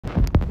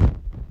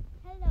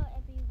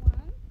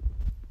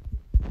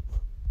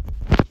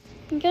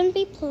going to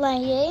be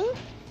playing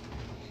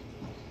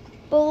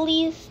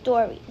Bully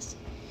Stories.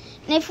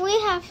 And if we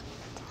have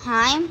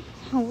time,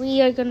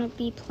 we are going to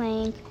be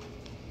playing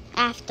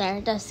after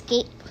the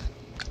Escape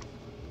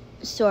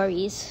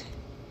Stories.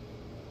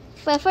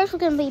 But first, we're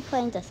going to be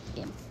playing this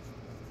game.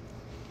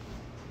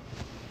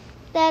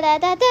 Okay.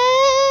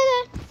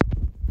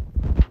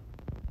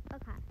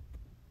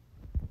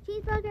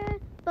 Cheeseburger,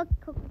 book,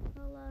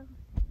 Coca-Cola,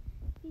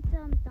 pizza,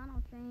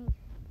 McDonald's drink.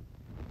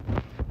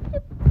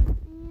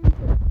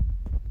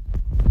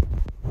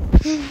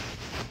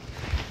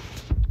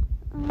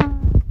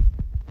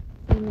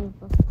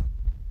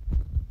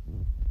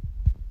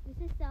 This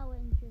is so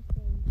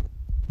interesting.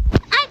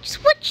 I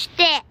switched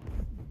it.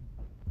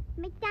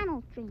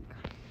 McDonald's drink.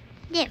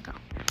 There you go.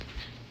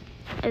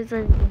 It's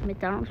a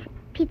McDonald's drink.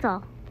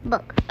 Pizza.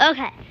 Book.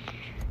 Okay.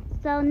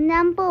 So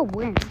number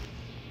 1.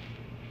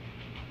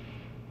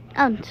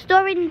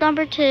 Story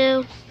number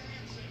 2.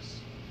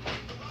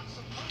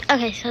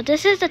 Okay, so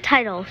this is the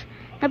titles.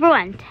 Number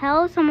 1,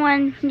 tell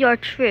someone your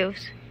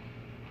truth.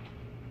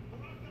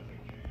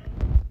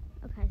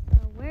 Okay, so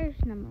where's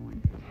number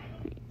 1?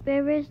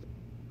 Where is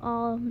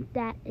all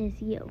that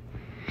is you?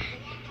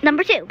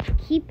 Number 2,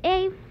 keep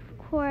a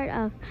record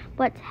of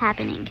what's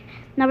happening.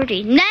 Number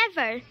 3,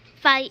 never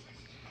fight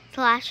 /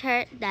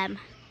 hurt them.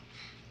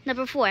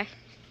 Number 4,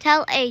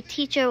 tell a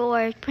teacher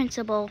or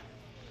principal.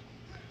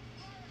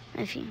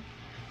 If you,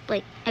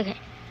 okay.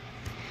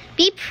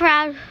 Be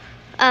proud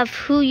of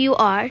who you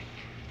are.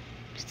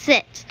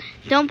 6,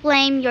 don't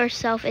blame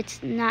yourself.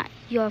 It's not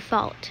your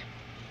fault.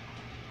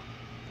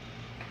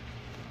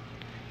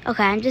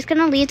 Okay, I'm just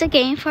gonna leave the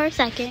game for a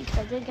second because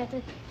I didn't get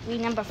to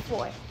read number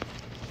 4.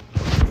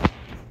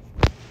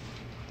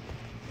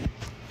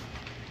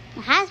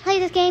 I had to play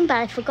this game, but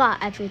I forgot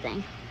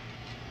everything.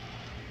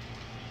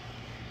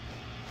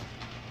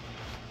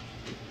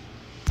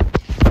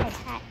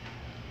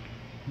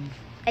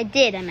 I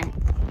did, I meant.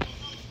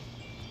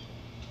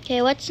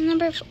 Okay, what's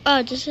number 4?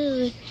 Oh, this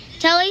is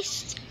tell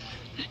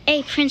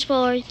a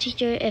principal or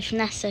teacher if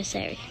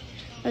necessary.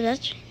 Oh,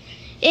 that's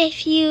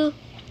if you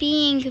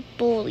being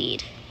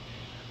bullied.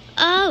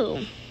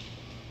 Oh.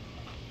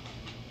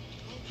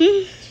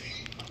 Okay.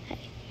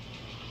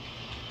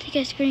 Take a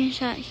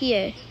screenshot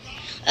here.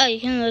 Oh,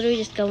 you can literally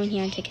just go in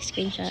here and take a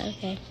screenshot.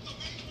 Okay.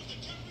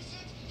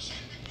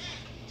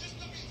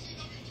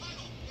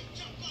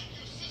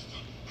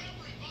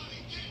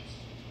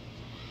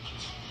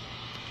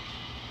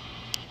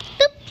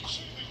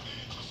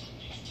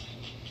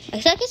 I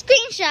took a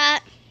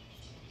screenshot.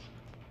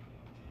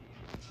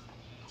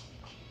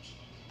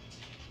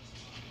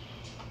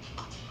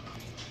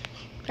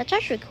 That's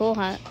actually cool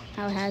how it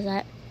has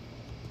that.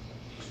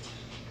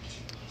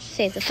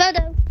 Save the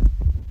photo.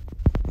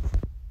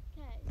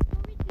 Okay,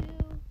 story 2,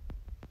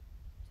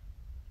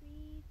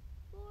 3,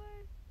 4,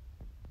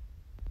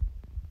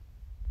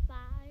 5,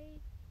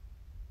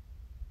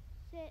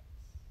 6,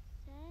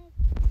 7.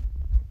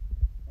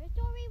 Where's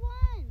story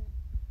 1?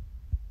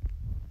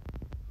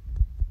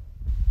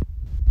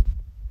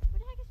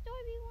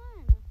 Story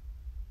 1.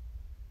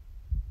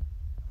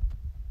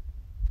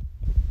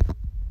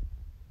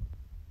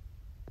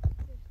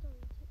 Story 2.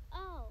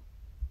 Oh.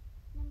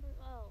 Me.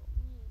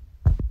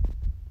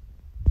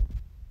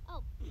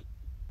 Oh.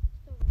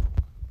 Story.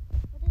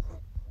 What is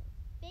it?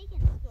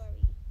 Bacon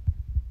story.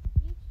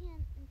 You can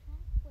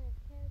interact with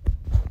characters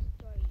in the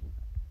story.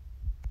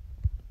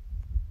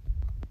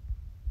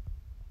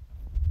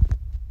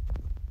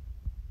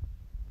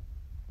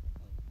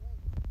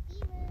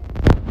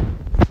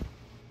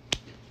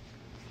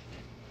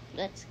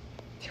 Let's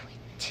do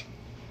it.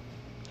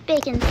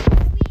 Bacon.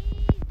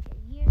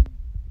 Here's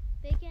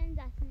Bacon,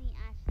 Destiny,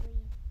 Ashley,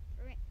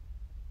 Brittany.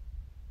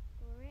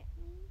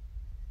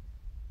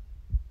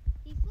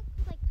 These look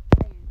like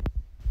twins.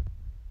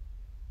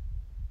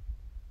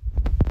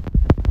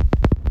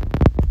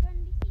 We're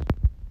gonna be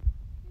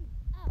seen.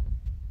 Oh,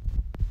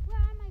 where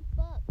are my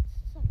books?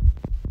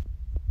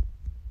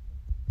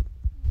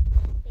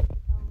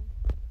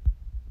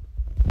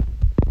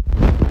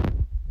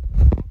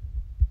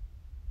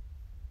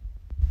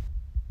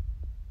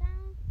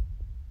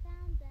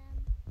 Found them.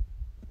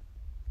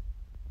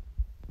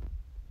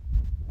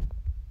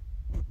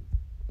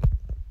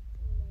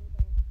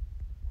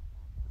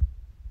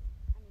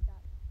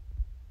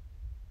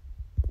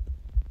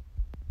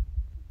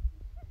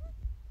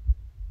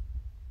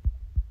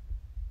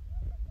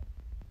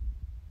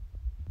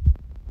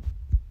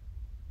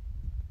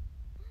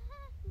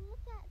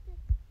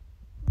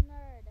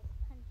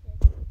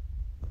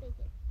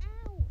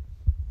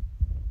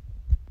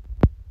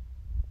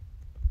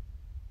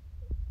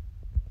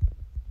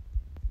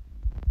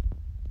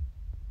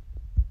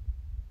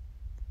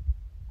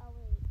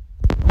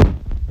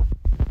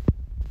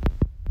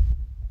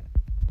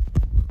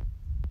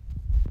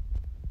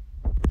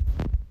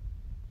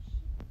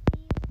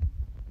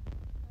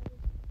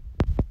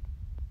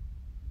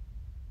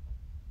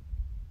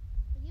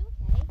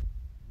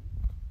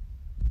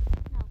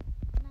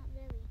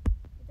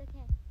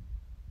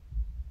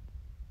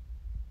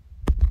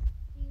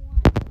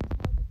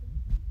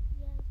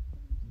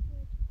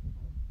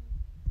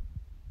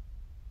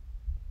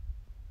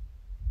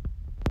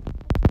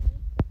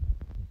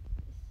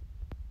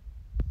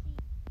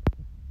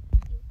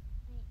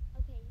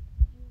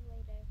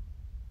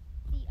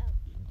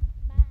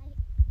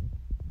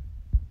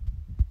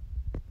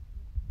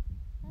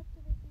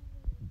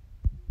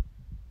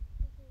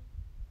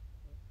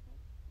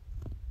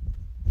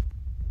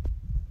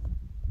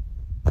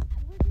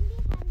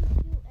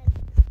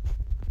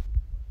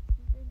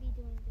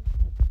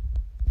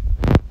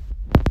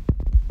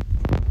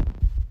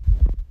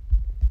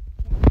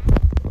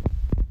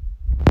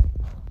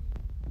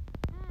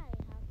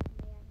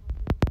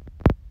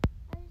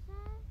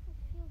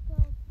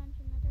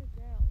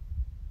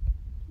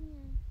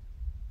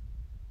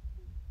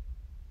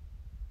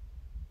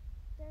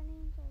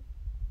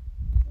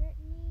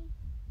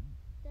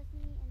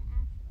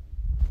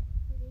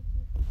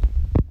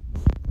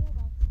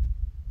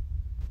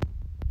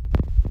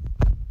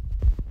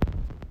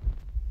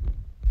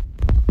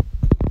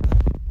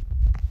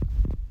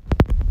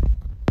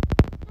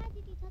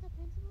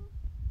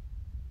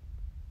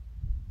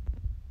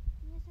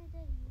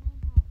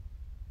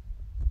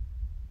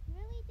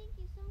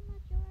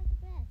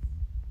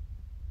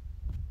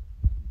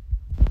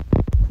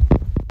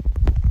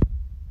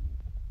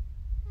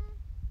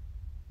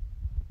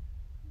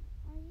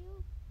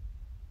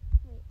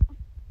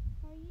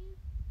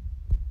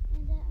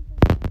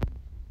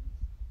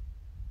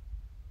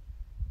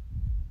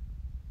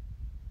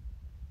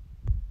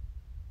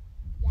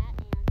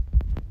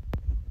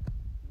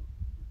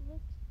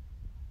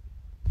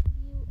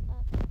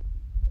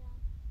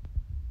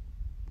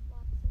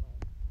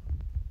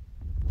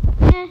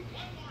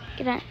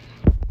 Get out.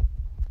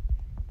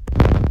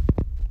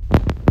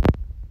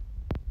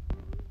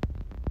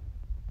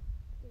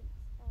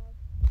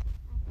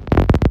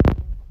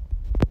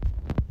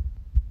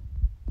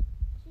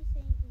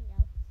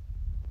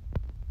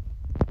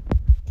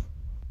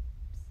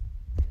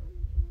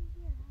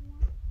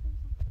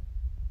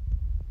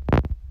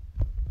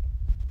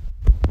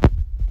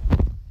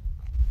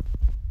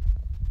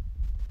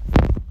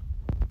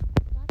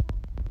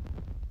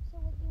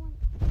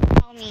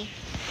 Me.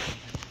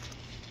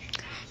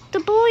 The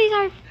boys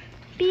are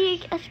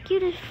being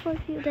executed for a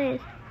few days.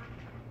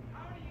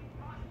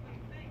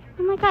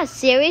 Oh my god,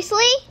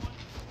 seriously?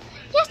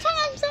 Yes,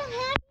 I'm so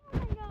happy. Oh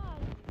my god.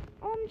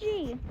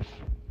 OMG.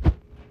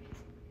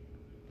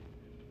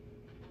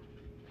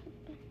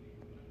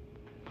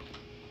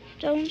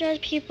 Don't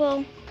judge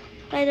people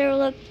by their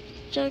look,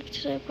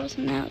 judge their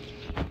personality.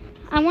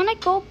 I want to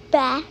go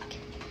back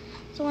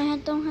so I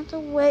don't have to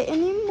wait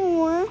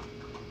anymore.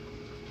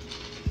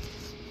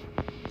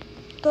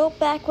 Go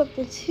back with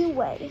the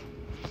two-way.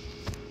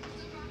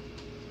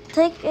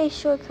 Take a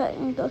shortcut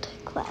and go to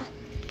class.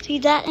 See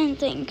that and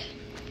think.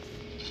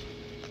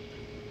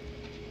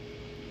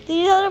 Do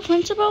you know the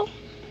principal?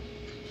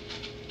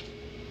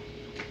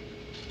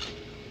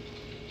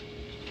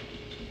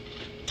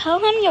 Tell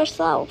him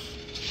yourself.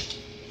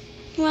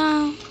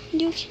 Wow,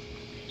 you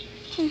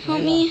can help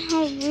me.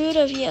 How rude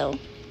of you.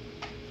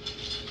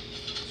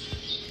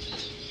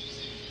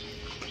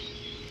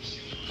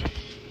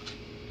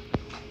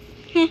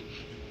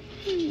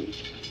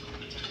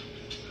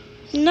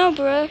 No,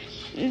 bruh.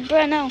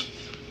 Bruh, no.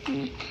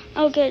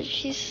 Oh, good.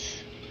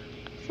 She's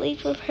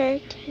asleep with her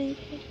teddy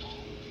bear.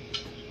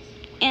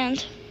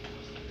 And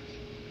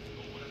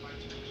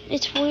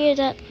it's weird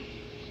that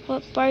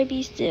what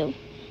Barbies do.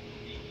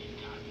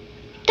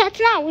 That's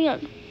not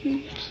weird.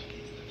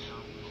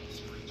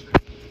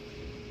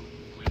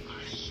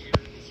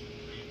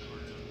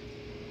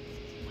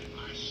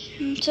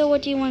 So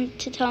what do you want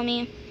to tell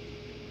me?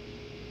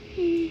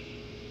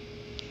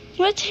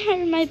 What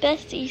are my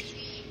besties?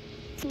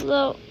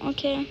 Hello,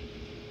 okay.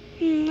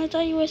 I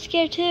thought you were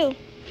scared too.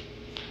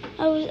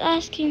 I was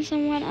asking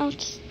someone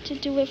else to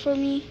do it for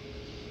me.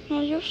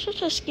 Oh, you're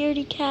such a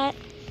scaredy cat.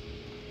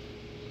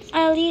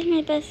 At least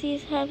my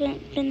besties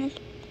haven't been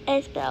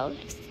expelled.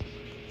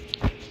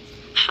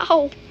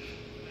 How?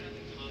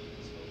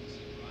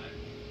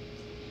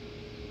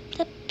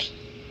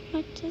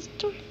 What's this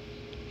door?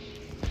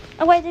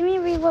 Oh wait, let me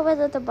read what was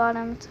at the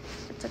bottom.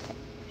 It's okay.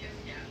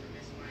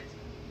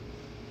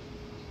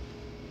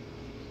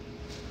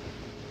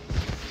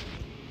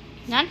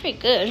 Not very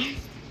good.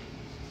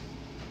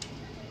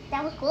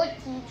 That was good,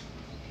 Teach.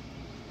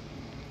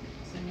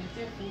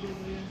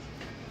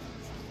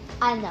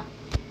 I know.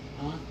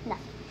 Huh? No.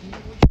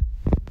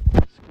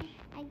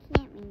 I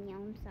can't read now,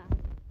 I'm sorry.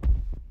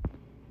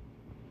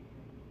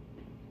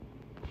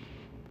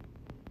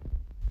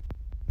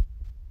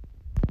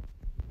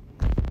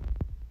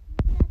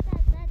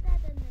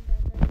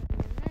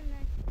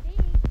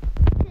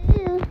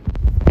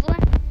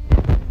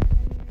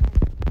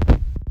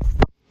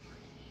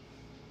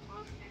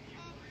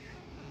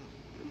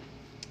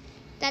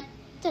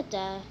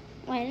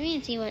 Wait, let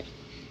me see what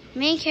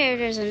main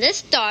characters in this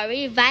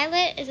story.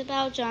 Violet is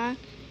about John.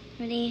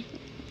 Really?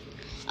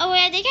 Oh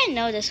wait, I think I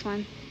know this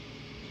one.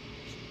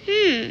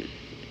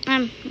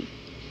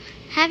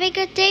 Have a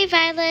good day,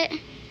 Violet.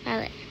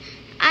 Violet.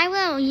 I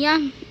will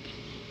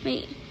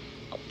wait.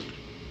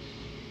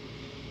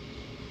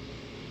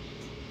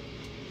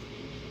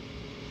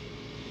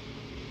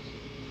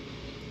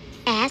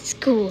 At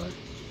school.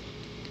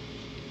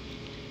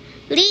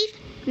 Leave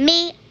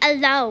me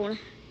alone.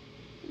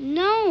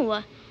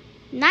 No,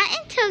 not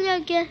until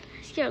you get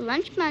your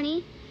lunch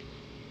money.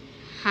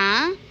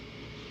 Huh?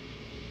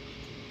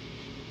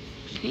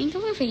 Can you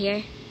go over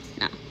here?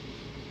 No.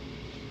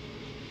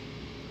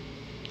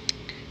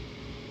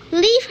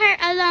 Leave her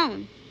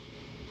alone.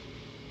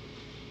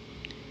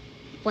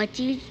 What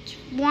do you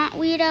want,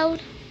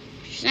 weirdo?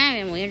 She's not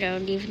even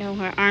weirdo, even though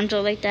her arms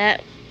are like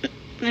that.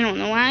 I don't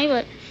know why,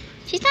 but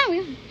she's not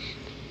weird.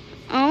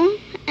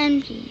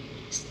 OMG.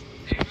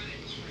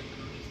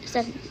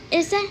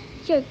 Is that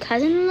your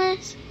cousin,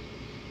 Liz?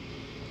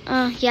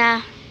 Oh,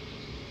 yeah.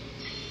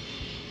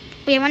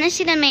 Wait, I want to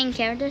see the main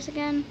characters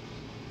again.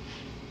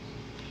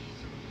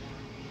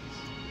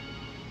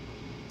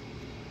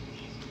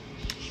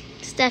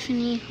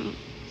 Stephanie,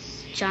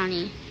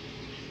 Johnny.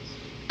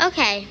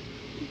 Okay.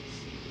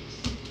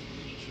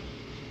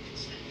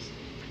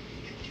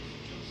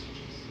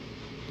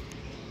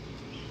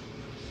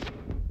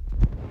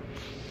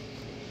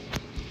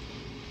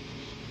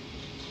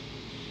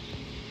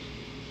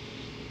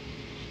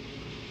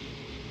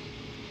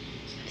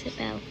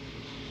 Bell.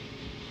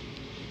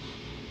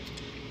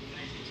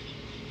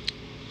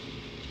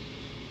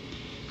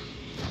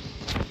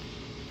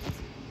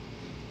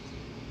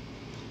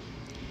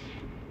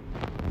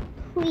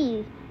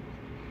 Please,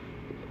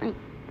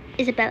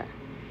 Isabella,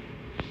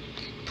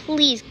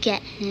 please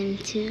get him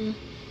to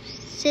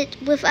sit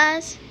with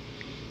us.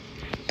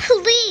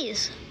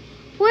 Please,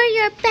 we're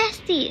your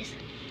besties.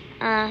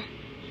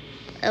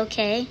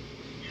 Okay.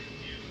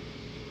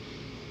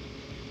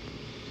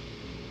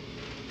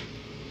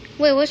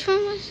 Wait, which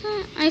one was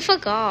that? I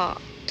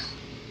forgot.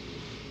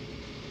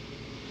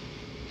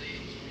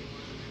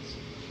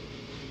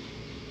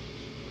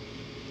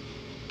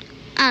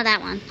 Oh,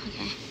 that one.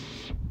 Okay.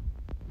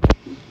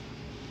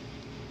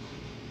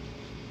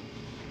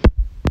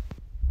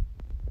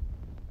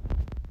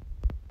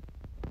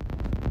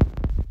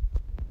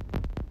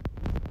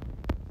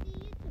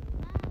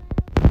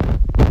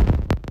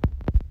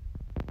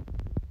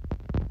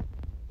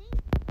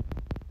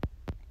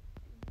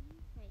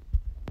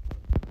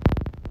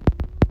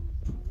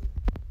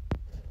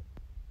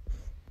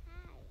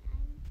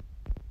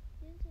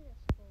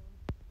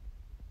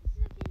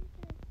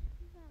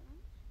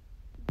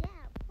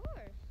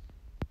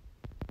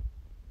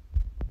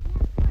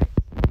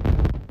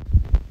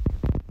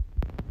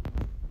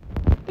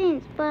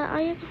 But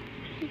are you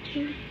going to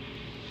do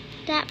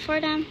that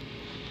for them?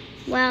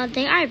 Well,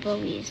 they are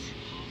bullies.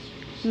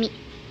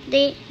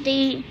 They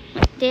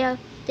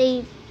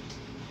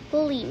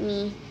bully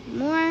me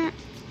more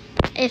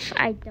if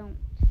I don't.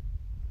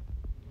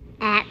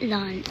 At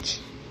lunch.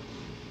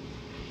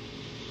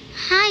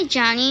 Hi,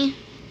 Johnny.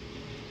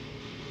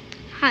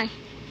 Hi.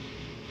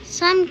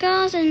 Some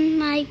girls in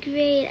my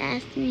grade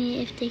asked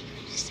me if they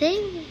could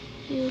stay with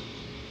you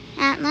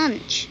at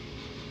lunch.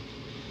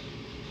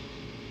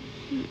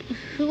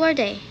 Who are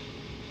they?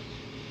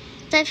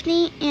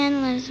 Stephanie and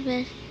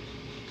Elizabeth.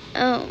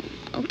 Oh,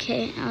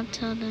 okay, I'll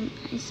tell them.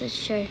 I said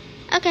sure.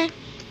 Okay.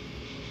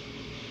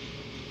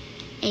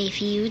 A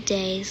few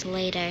days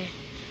later.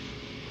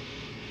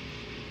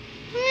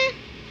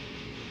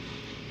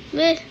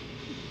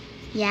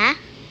 Yeah?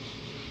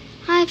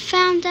 I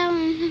found out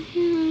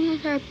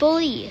with our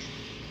bullies.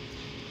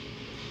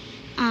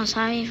 I'm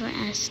sorry for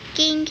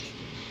asking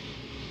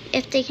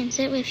if they can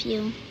sit with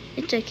you.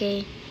 It's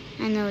okay.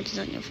 I know it's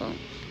not your fault.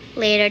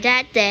 Later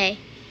that day.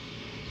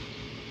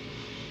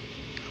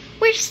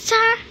 We're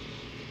sorry.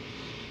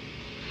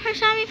 I'm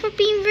sorry for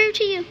being rude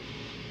to you.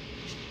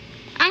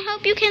 I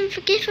hope you can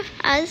forgive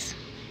us.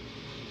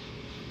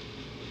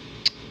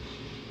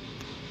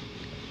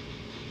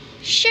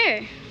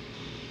 Sure.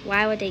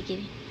 Why would they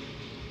give you?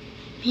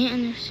 Can't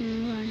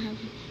understand what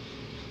happened.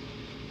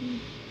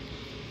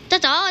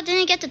 That's all. I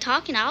didn't get to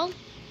talk at all.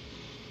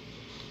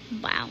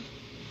 Wow.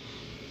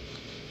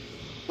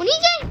 What are you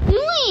guys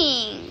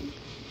doing?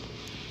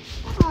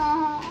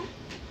 Aww. You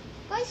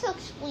guys so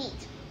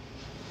sweet.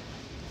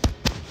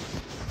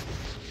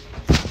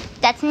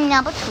 That's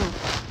number 2.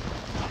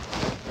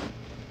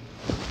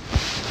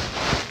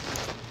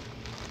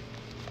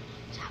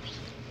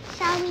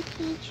 Sorry,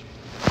 Peach.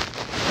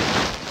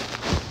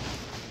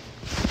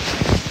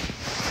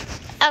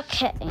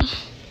 Okay.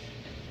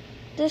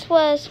 This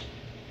was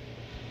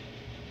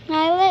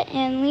Nyla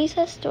and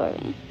Lisa's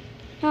story.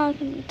 Now it's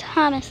going to be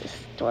Thomas's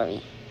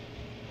story.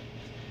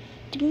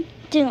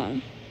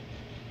 Doom.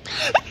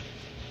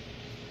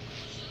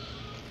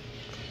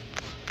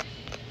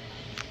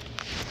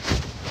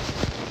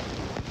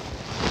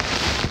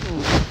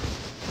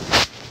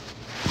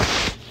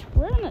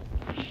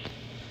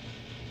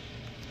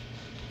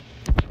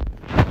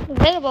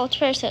 Available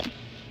person.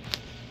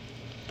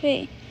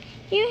 Wait,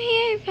 you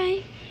here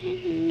by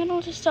in the middle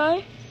of the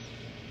star?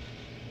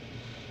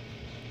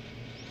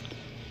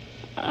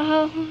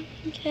 Oh,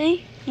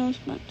 okay. No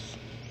response.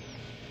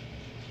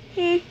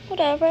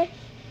 Whatever.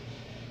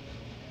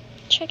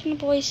 Checking the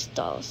boys'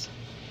 stalls.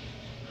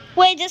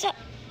 Wait,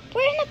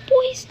 we're in the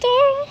boys'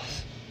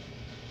 stalls?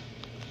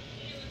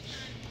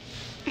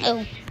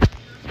 Oh.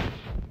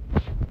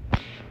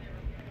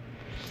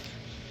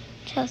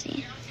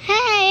 Chelsea.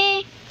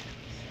 Hey!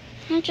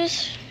 I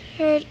just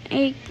heard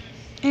I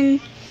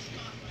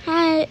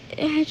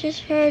just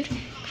heard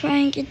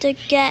crying in the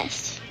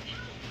guest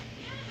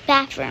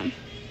bathroom.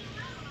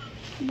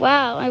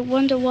 Wow, I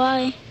wonder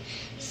why.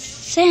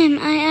 Sam,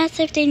 I asked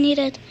if they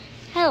needed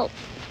help.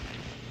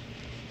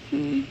 Oh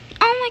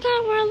my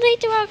god, we're late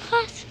to our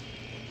class.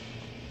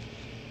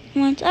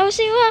 Once I will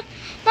see you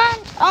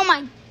lunch. Oh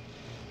my.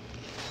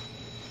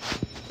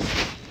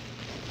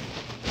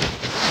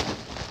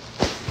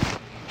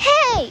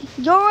 Hey,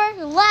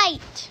 you're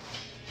late.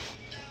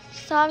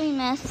 Sorry,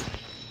 miss.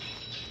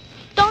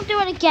 Don't do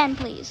it again,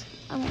 please.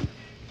 I won't.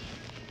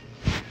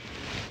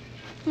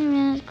 3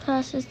 minutes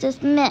class is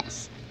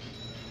dismissed.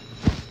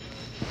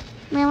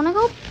 May I want to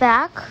go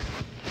back?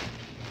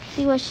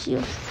 See what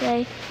she'll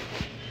say.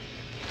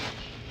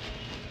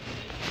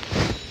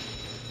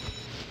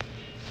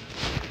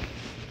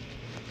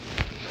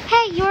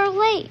 Hey, you're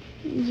late.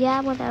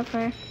 Yeah,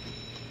 whatever.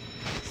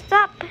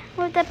 Stop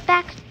with the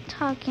back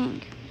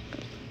talking.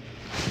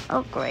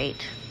 Oh,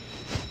 great.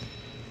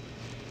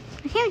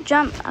 I can't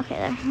jump. Okay,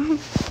 there.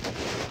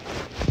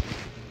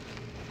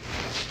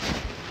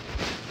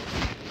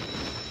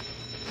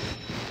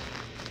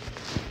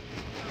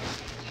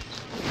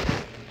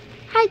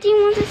 Hi, do you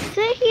want to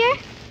sit here?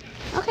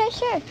 Okay,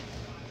 sure.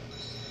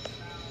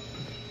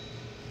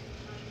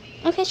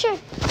 Okay, sure.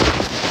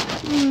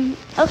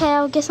 Okay,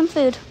 I'll get some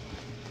food.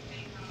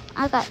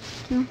 I got.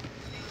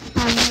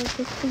 like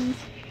this, please.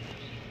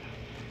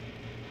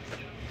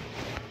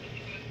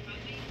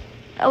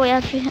 Oh, we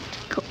actually have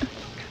to go.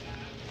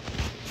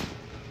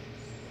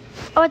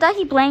 Oh, I thought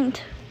he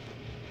blanked.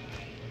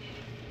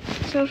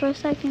 Several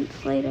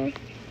seconds later.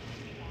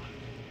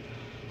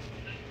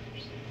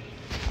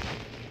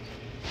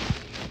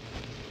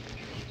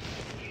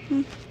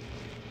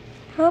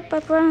 Hope I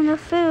brought enough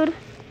food.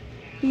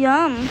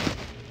 Yum.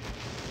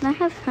 Can I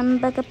have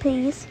hamburger,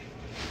 please?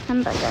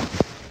 Hamburger.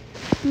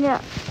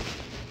 Yeah.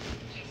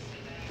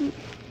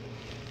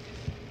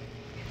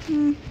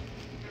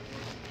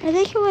 I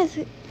think it was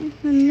a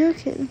new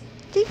kid.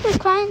 I think he was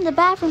crying in the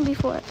bathroom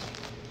before.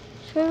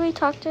 Should we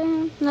talk to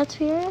him? Let's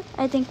hear it?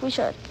 I think we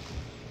should.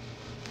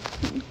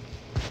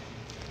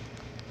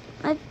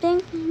 I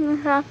think we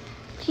have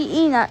to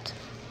eat that.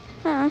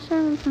 I'm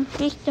sure we can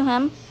speak to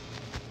him.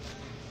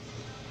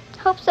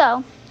 Hope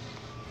so.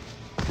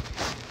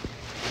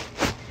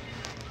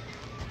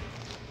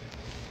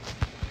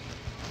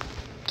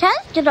 Can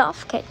I get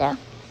off? Okay, there.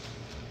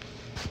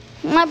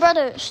 My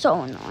brother is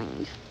so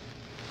annoying.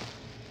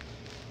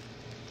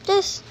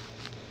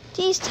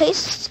 These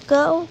tastes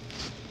go.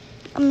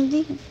 And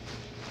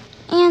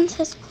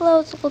his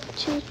clothes look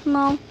too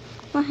small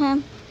for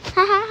him.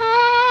 Ha ha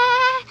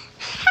ha!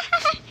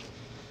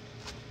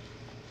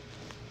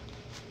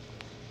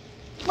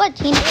 What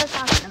team are you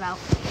talking about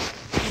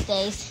these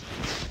days?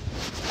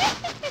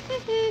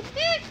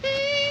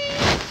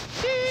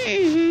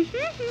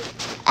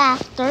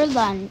 After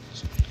lunch.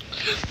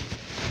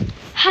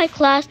 Hi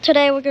class,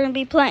 today we're going to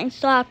be playing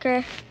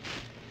soccer.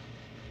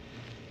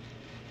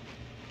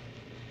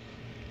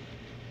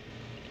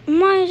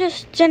 Why are you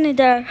just standing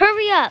there?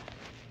 Hurry up!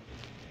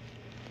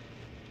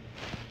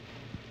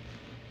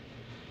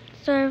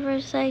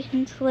 Several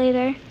seconds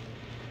later.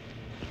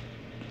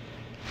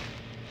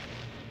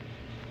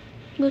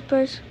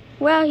 Whispers,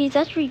 wow, he's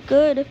actually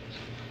good.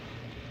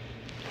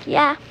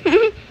 Yeah.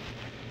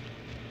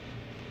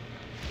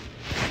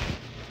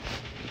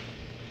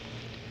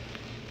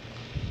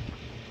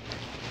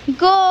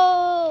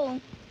 Go!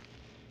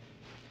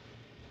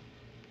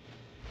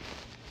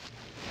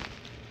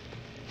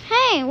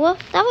 Hey, well,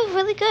 that was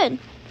really good.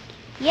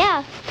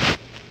 Yeah.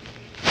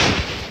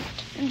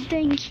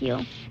 Thank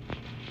you.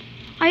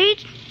 Are you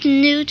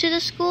new to the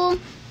school?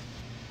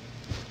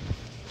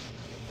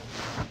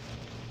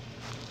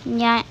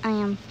 Yeah, I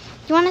am.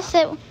 You want to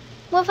sit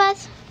with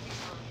us?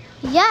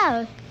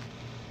 Yeah,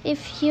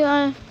 if you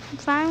are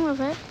fine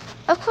with it.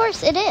 Of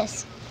course it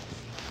is.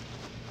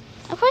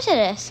 Of course it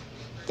is.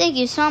 Thank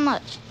you so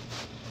much.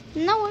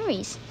 No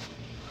worries.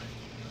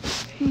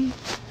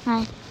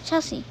 Hi,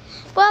 Chelsea.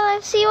 Well,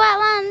 I'll see you at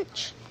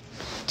lunch.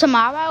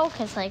 Tomorrow?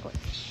 Because, like,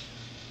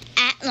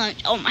 at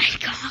lunch. Oh, my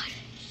God.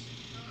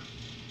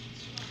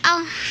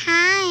 Oh,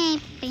 hi,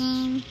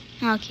 babe.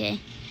 Okay.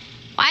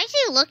 Why is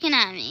he looking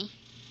at me?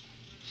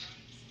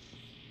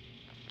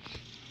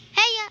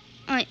 Hey,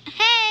 wait.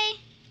 Hey.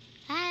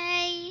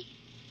 Hi.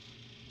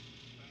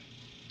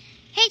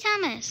 Hey,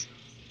 Thomas.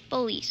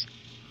 Bullies.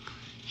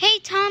 Hey,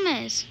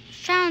 Thomas.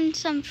 Found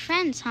some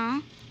friends,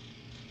 huh? ...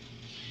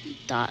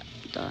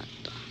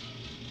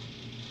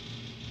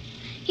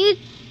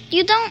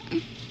 You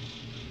don't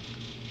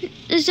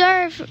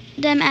deserve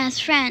them as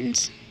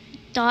friends. ...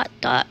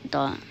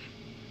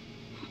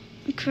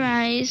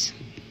 Cries.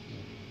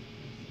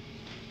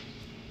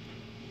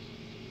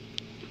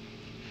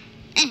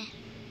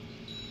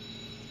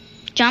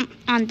 Jump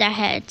on their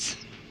heads.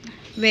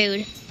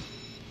 Rude.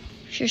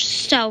 You're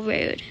so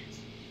rude.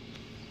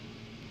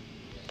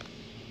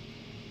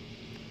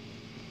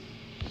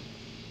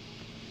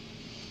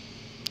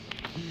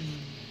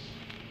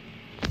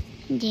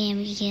 There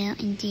we go,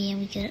 and there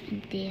we go,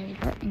 and there we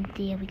go, and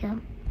there we go.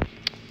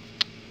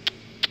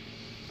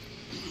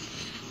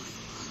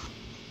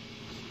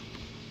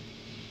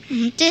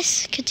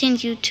 This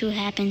continues to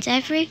happen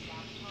every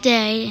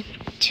day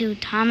to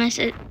Thomas.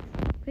 It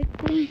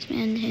quickly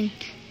expands and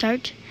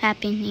starts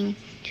happening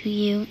to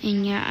you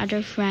and your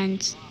other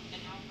friends.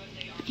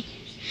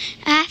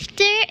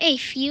 After a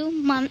few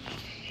months,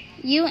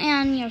 you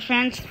and your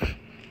friends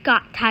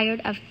got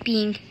tired of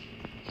being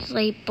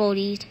slave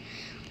bullies.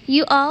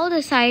 You all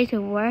decided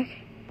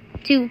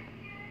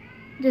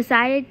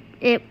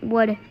it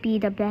would be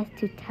the best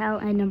to tell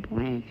an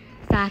important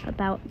staff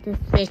about the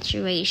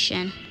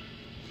situation.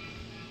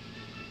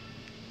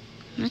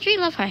 I actually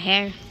love her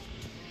hair.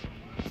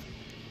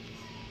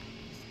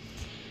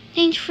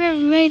 Thanks for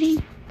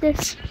writing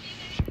this.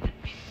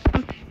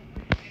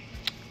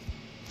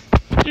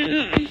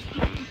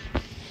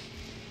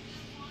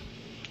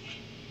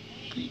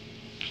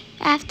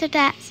 After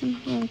that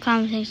simple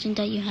conversation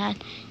that you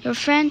had, your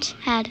friends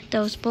had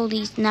those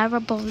bullies never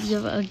bully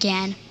you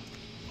again.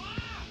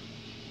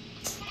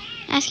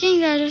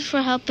 Asking others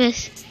for help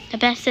is the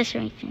best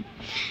situation.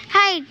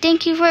 Hi,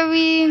 thank you for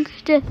reading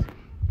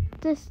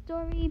the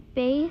story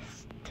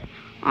based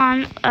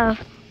on a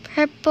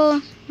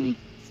green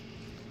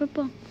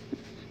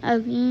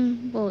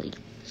bully.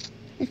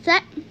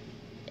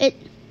 It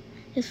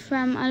is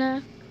from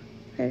other.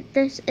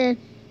 This is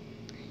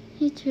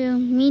true,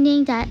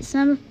 meaning that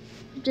some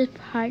this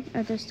part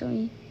of the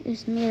story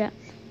is made up.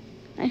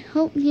 I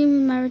hope you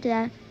remember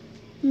that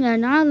you are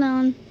not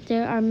alone.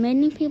 There are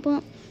many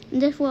people in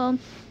this world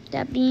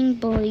that are being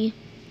bullied.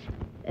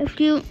 If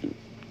you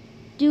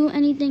do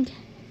anything,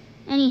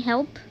 any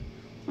help,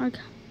 or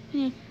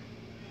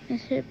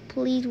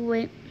please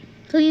wait.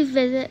 Please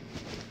visit.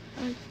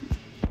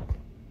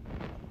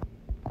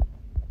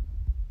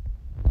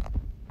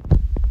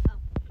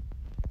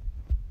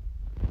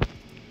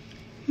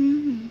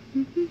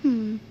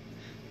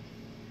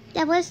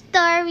 That was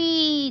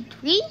story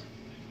 3.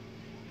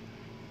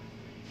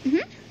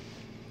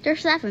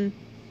 There's 7.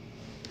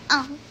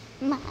 Oh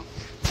my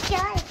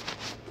God!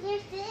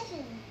 There's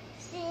 7.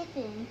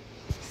 7.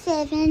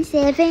 7.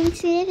 7.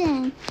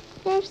 7.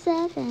 There's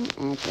 7.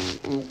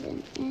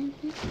 7.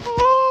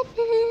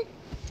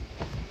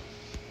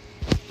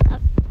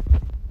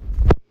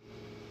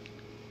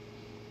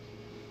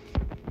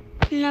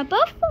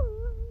 Number 4.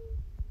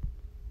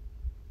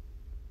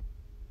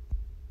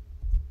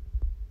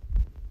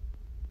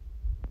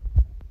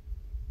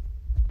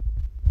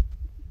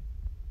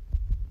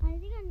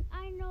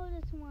 I know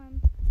this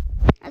one.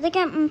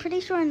 I'm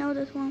pretty sure I know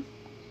this one.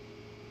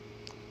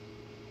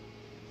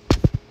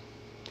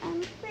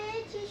 I'm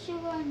pretty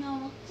sure I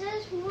know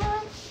this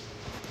one.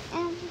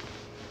 And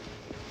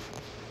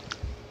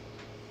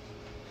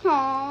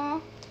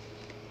aww.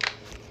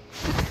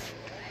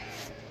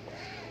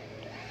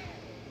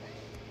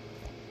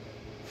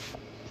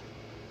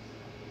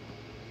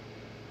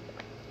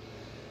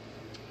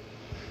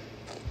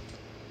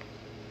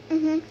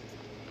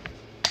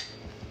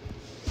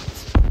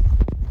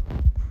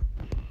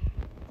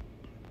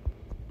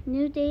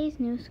 New days,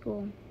 new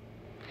school.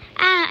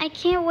 I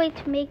can't wait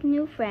to make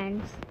new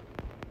friends.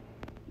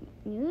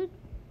 New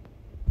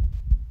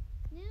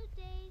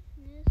days,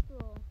 new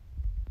school.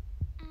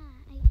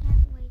 I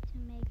can't wait to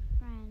make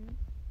friends.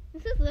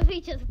 This is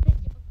literally just a picture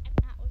of my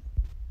house.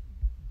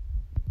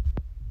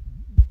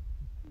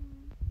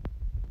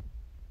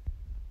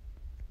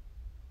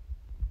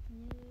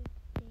 New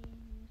day,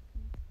 new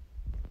school.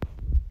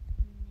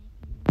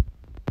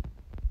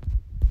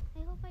 I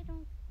hope I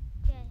don't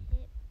get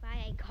hit by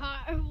a car.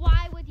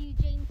 Why would you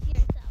jinx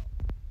yourself?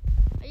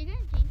 Are you gonna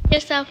jinx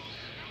yourself?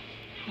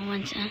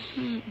 One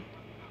second.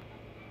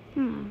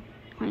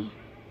 Wait.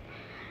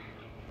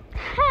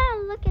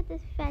 Look at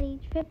this fatty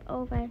trip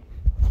over.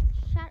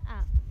 Shut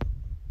up.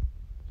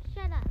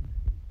 Shut up.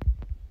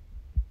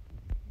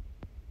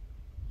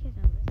 Here's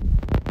one of this.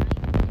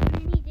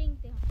 Anything.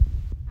 That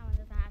one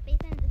doesn't have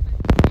face in. This one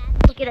has.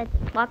 Look at it.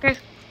 Walkers.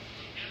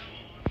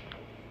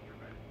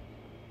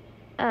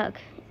 Ugh.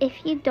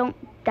 If you don't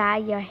dye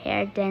your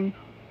hair, then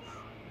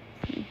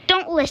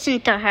don't listen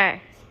to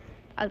her.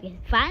 Okay,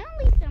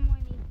 finally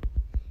someone is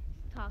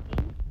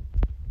talking.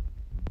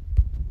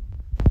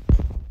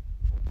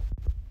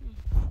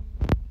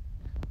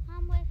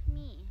 Come with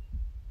me.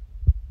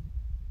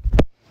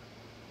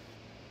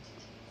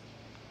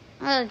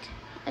 Ugh,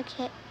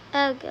 okay.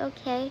 Ugh,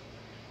 okay.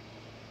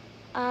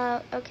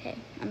 Okay.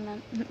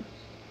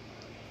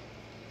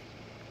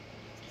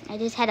 I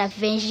just had a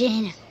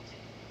vision.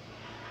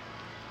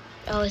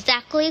 Oh,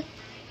 exactly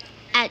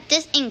at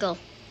this angle.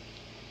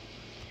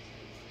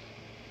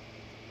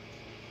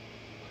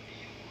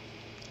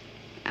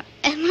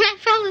 And when I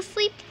fell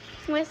asleep,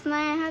 last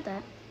night I had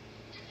that.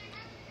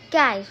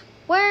 Guys,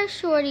 where are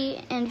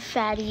Shorty and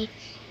Fatty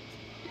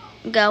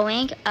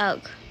going?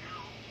 Oh,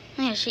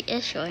 yeah, she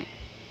is short.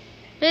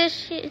 They're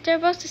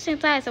both the same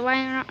size, so why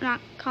am I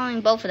not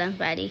calling both of them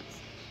Fatty?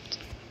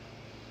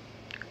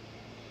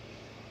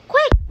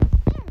 Quick!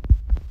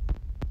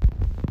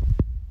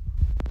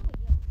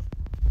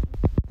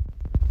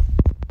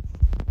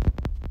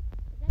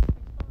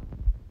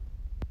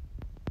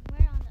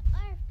 Where on the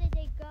earth did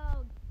they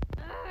go?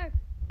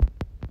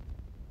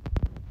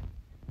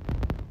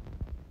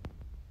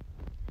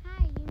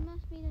 Hi, you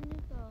must be the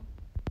new girl.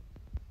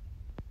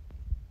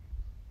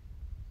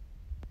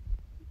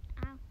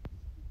 Ow.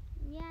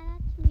 Yeah,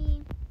 that's me.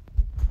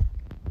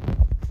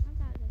 I've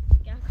got this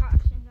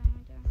costumes on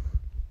right there.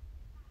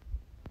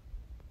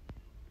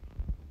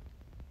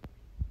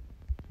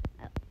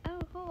 Oh,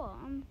 cool.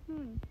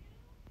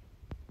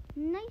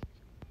 Nice.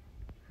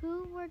 Who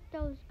were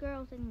those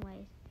girls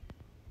anyways?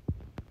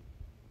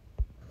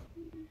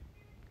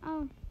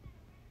 Oh,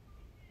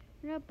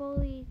 they're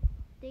bullies.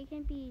 They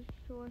can be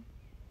short.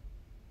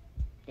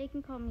 They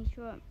can call me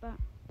short, but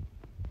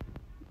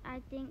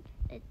I think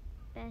it's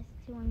best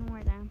to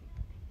ignore them.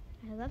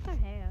 I love her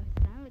hair.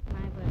 It's kind of like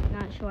mine, but it's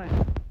not short.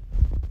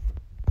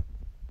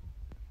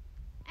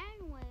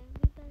 Anyway,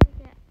 we better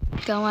get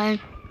going.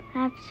 I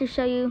have to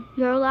show you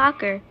your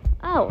locker.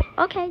 Oh,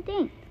 okay,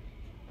 thanks.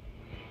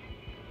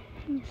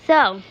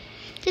 So,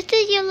 this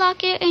is your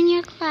locker in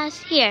your class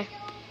here.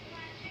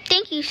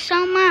 Thank you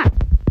so much.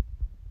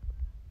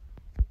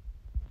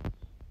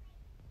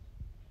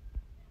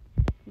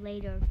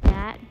 Later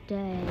that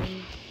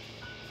day.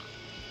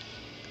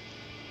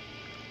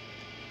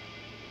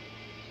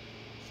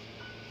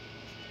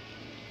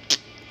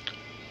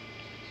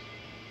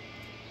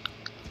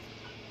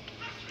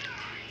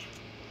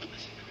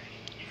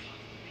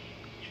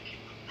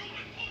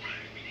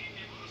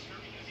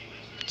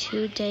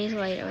 2 days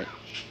later.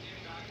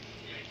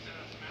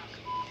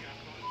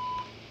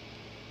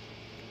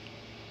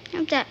 I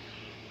hope that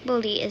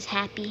bully is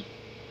happy.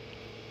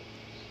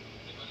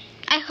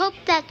 I hope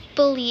that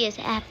bully is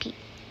happy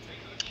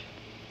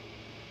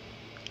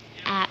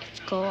at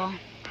school.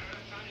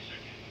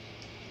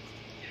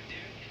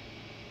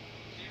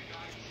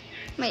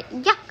 Wait,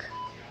 yuck!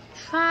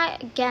 Try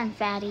again,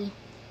 fatty.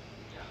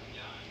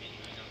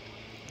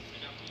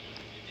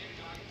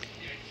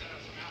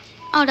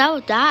 Oh, that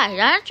was that.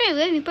 That's actually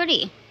really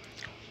pretty.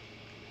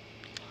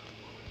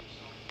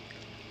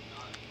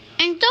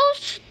 And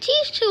these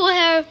two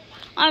here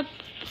are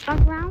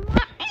brown.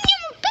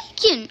 I'm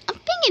bacon. I'm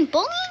bacon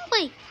bullying.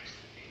 Like,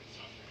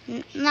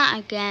 not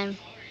again.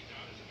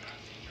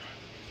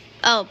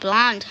 Oh,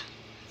 blonde.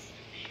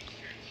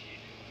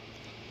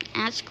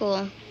 At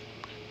school.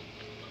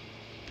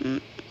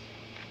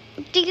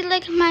 Do you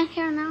like my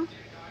hair now?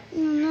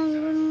 No,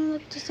 you don't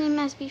look the same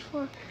as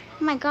before.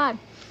 Oh my god.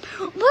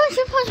 What is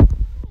supposed to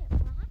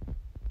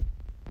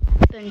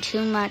been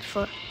too much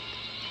for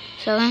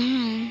so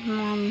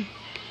Mom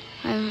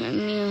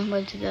I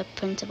went to the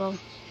principal.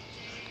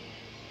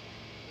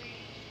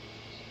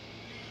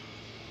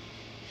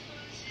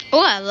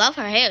 Oh, I love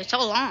her hair. It's so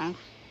long.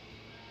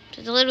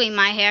 It's literally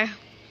my hair.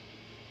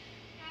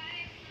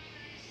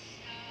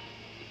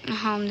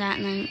 Home that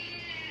night.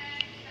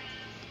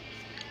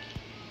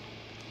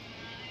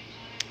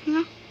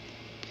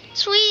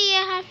 Sweetie,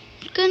 I have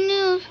good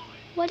news.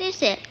 What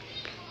is it?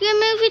 You're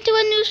moving to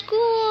a new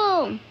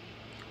school.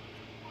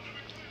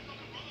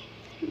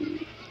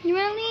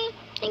 Really?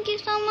 Thank you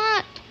so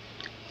much.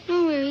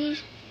 No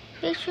worries.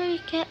 Make sure you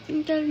get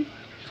the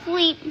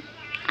sleep.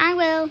 I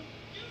will.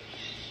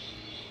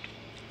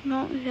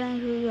 Don't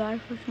thank you guys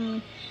for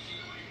something.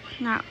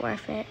 Not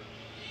worth it.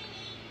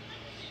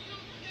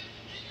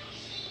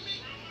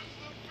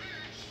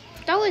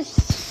 That was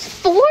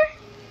 4?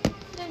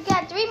 We've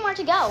got 3 more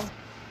to go.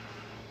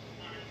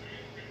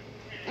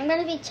 I'm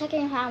gonna be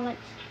checking how much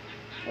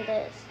it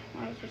is.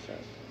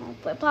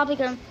 But probably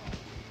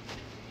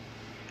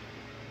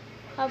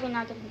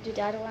not gonna do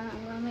that one.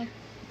 I'm gonna make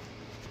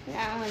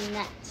that one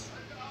next.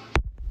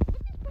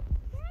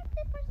 Why is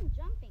this person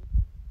jumping?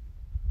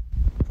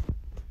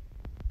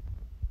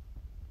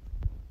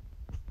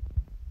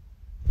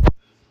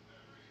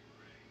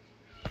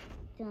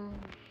 Done.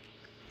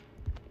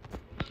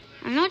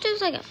 I know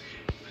there's like a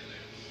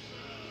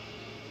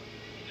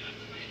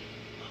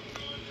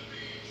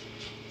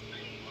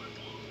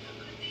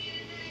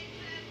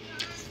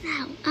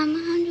now I'm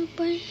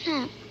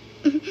 100%.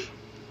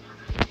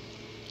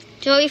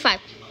 285,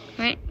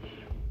 right?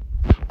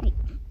 Wait,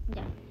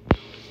 yeah.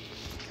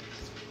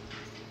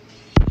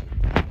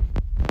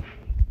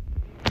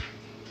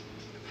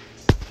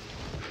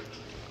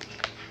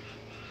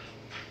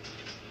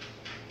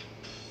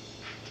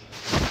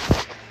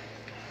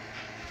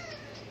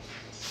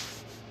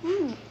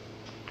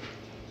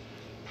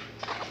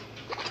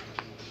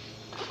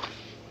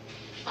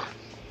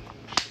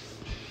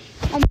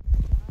 Oh my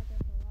god,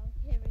 there's a lot of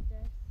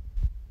characters.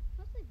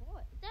 Mostly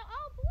boys. They're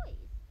all boys.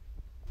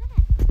 What the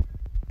heck?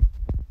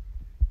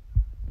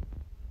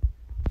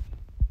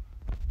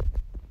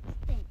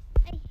 Thanks.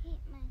 I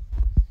hate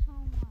myself so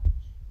much.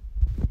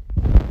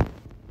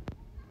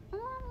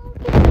 Oh,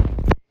 okay.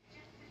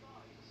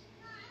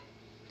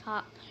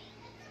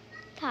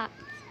 Top.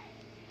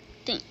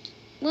 Think.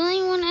 Will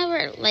anyone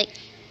ever like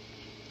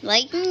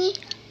me?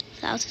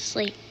 So I was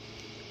asleep.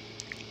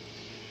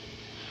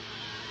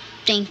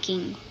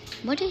 Thinking,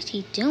 what is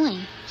he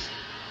doing?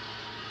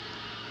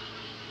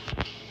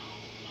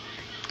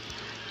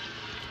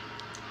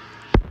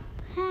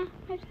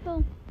 Let's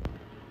go.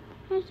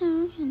 Where's the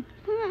ocean?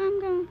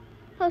 I'm gonna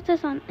post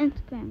this on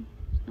Instagram.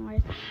 No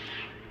worries.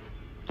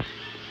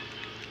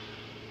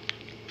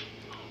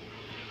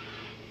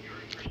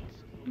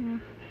 Yeah.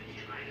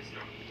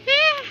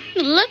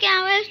 Look,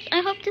 Alice.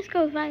 I hope this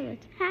goes viral.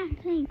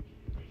 Thanks.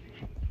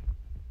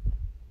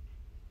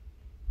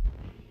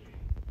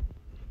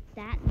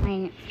 That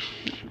night.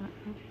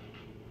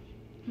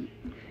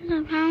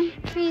 Somehow,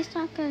 3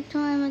 soccer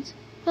tournaments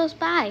close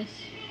by.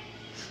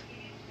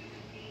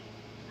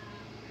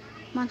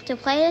 Want to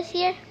play this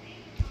year?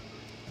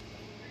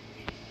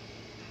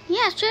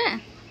 Yeah,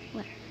 sure.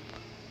 What?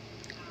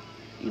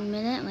 A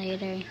minute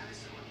later.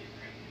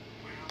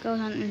 Goes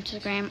on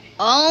Instagram.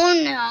 Oh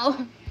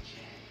no!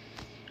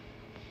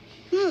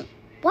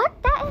 What?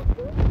 That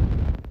is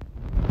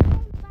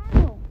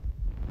viral.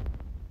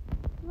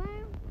 Why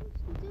would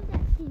you do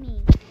that to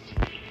me?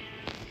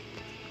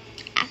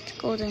 At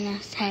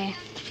Goldenest hair.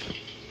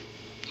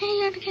 Hey,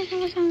 you have to get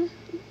over some.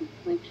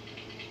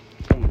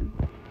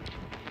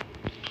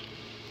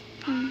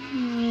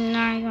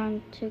 Now I'm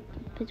going to take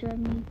a picture of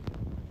me.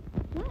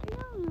 What?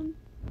 No.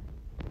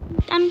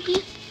 I'm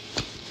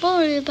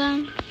bored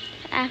about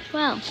as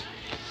well.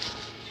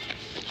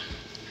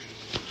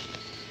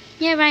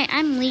 Yeah, right.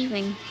 I'm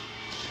leaving.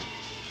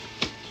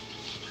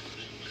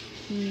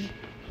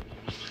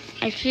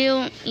 I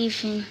feel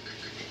even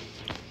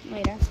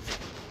later.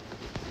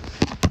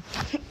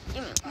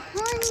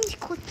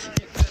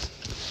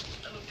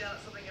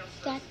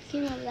 Dad,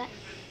 can you over that?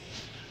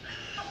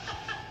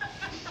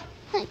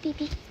 Hi,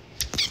 baby.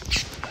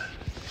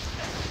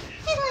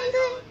 Hi,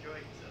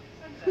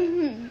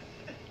 Lily.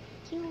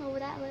 Can you lower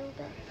that a little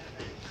bit?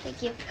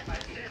 Thank you.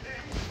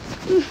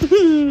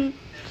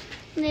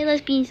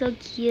 Layla's being so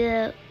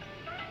cute.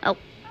 Oh.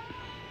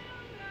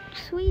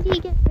 Sweetie,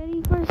 get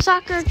ready for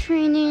soccer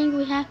training.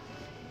 We have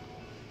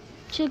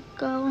to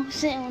go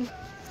soon.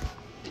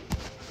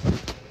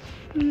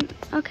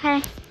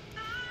 Okay.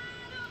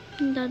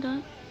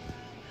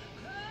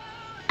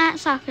 At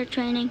soccer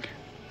training.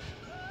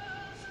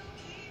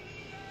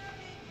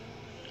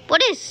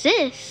 What is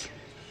this?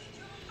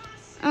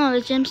 Oh,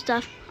 the gym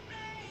stuff.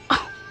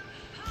 Oh.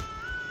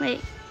 Wait.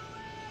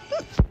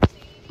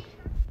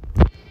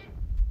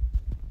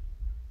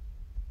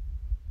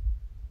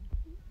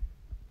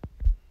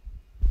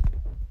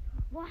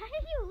 Why are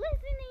you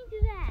listening to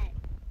that,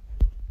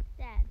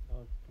 Dad?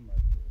 Oh, it's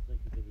commercial. It's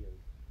like the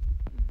videos.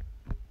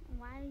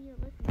 Why are you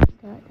listening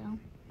to it, though?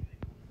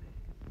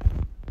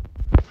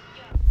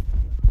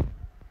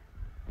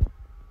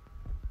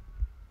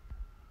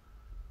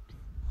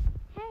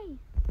 Hey,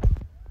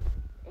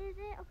 is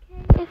it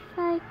okay if I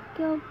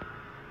go?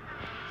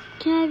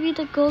 Can I be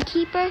the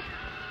goalkeeper?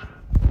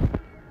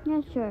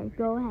 Yeah, sure.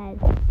 Go ahead.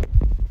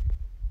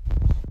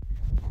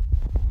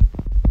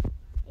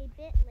 A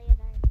bit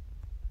later.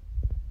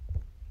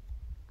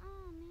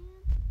 Oh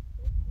man.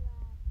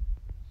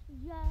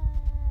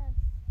 Yes.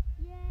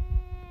 Yay!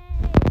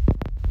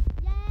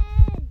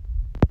 Yay!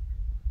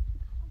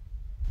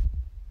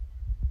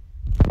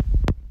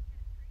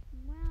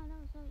 Wow, that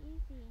was so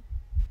easy.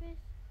 Chris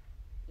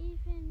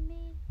even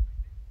made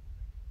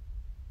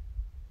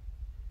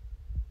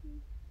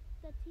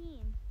the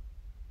team.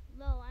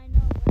 Low, I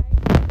know, right?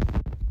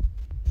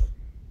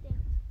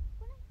 Thanks.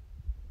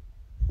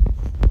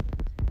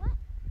 What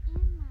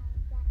am I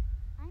that?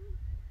 I'm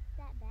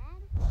that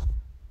bad?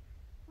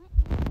 What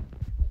am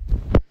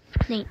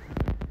I?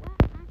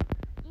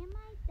 Am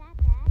I that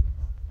bad?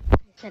 I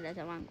said it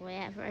the wrong way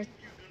at first.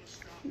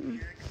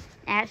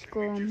 At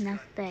school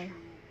next day.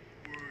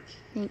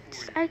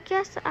 Thanks. I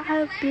guess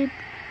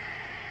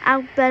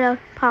I'll better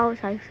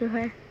apologize to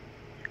her.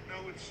 No,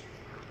 it's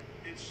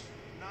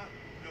not.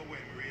 No way,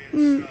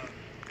 Maria.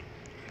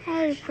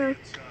 Hey,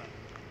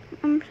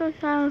 I'm so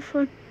sorry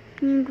for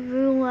being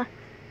rude.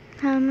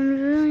 I'm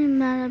really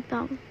mad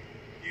about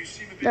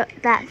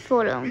that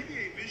photo.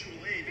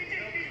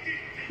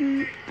 I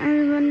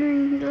was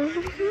wondering,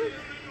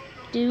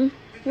 do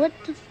what?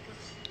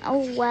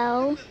 Oh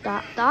well. ...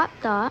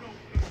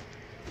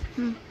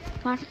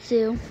 Want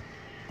to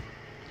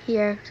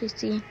here to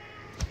see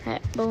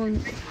that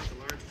bone.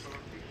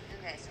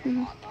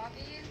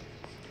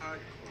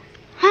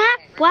 Huh?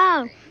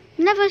 Wow.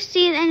 Never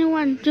seen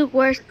anyone do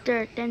worse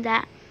than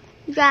that.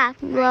 Yeah,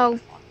 well,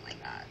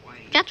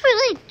 that's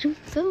really too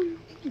soon.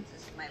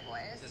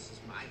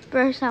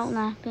 Burst out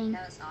laughing.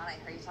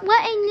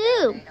 What I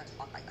knew.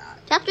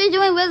 That's really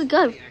doing really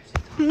good.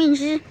 I mean,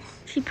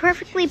 she's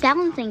perfectly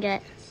balancing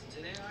it.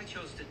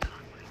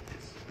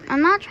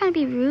 I'm not trying to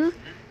be rude,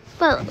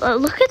 but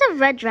look at the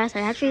red dress.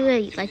 I actually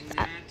really like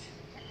that.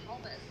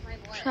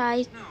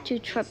 Try to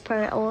trip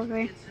her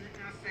over.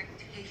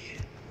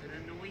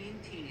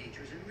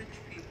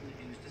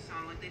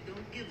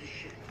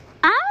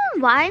 I don't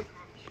know why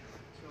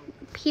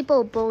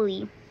people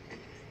bully.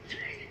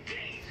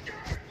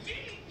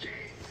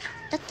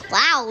 That's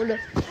loud.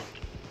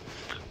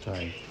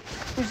 Sorry.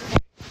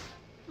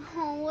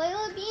 Oh, it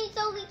would be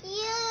so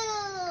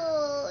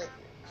cute.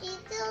 She's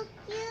so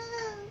cute.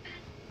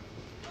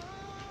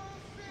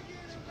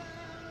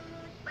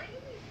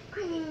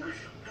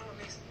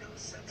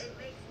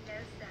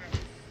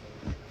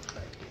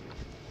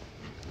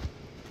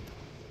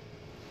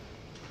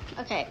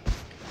 Okay.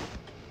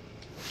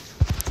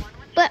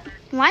 But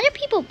why are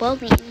people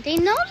bullying? They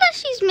know that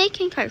she's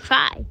making her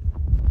cry.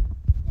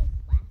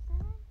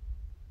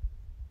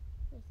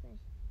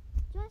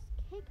 Just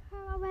kick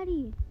her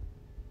already.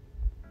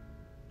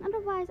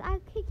 Otherwise, I'll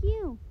kick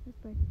you.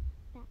 Whisper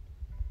back.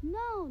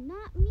 No,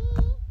 not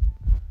me.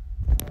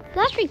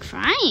 That's actually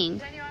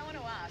crying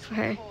for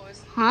her.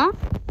 Huh?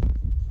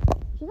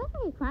 She's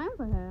actually crying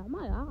for her. Oh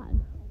my god.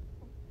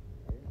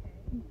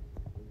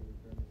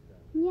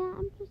 Yeah,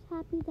 I'm just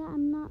happy that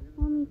I'm not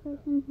the only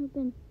person who's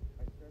been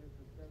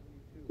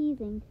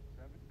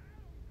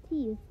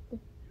teased.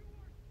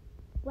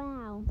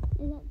 Wow.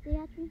 Is that they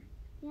actually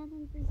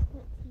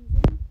put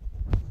teasing?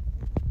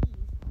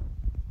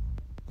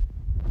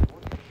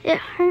 It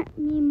hurt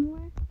me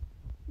more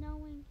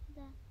knowing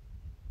that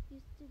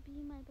used to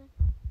be my best.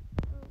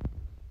 Oh, I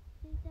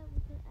think that we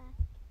could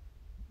ask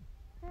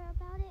her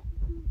about it.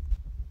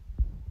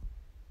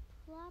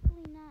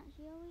 Probably not.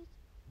 She always.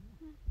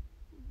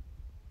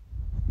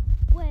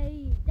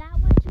 Wait, that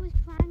one she was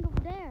crying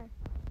over there.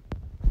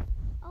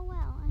 Oh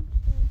well, I'm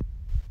sure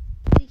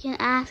we can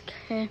ask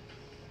her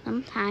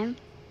sometime.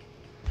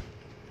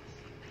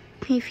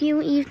 A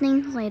few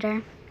evenings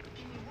later.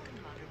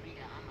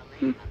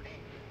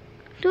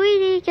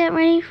 Sweetie, get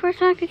ready for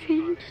soccer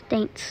training.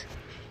 Thanks.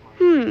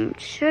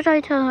 Should I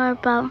tell her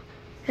about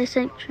The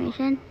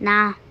situation?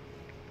 Nah.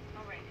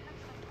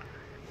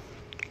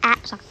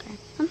 At soccer.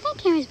 Something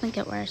cameras make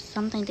it worse.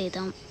 Something they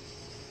don't.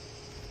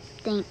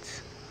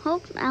 Thanks.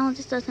 Hope Alan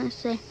just doesn't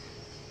say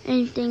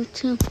anything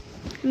to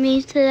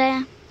me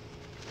today.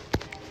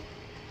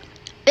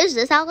 Is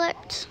this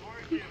outlet?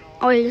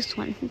 Or this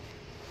one?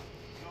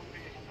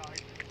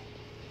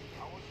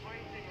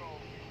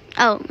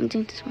 Oh, I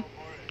think this one.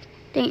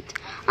 Thanks.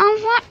 I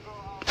want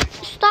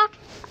stop.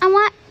 I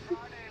want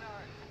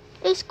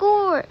a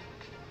score.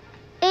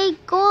 A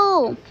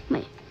goal.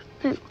 Wait.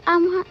 I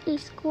want a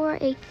score.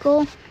 A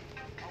goal.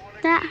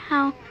 That's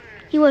how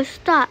he was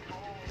stopped.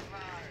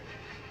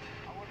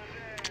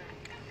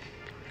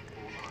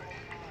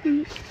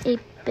 A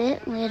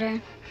bit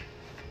later.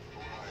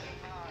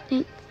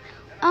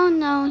 Oh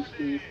no,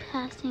 he's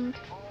passing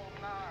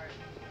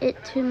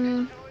it to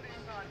me.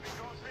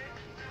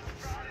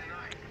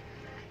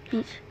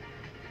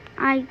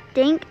 I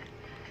think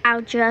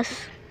I'll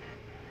just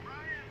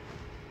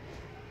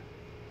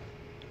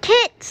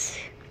Kits!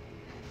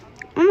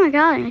 Oh my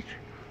gosh.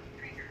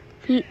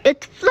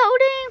 It's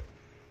floating!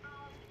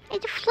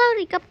 It's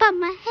floating above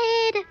my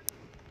head.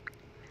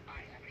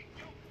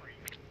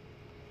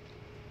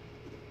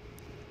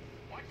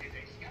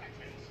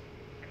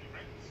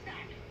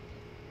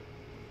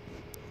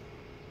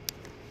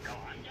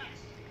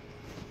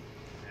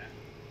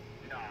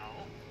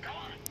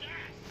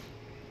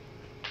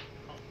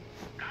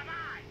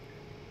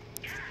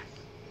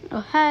 Oh,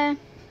 hi.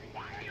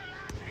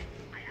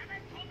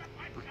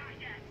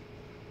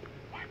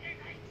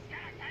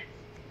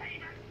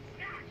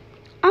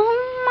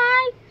 Oh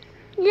my,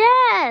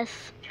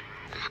 yes.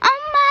 Oh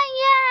my,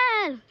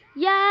 yes.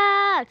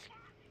 Yes.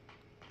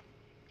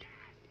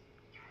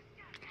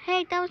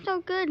 Hey, that was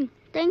so good.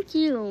 Thank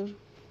you.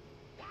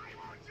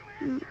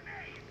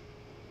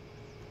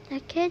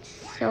 That kid's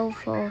so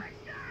full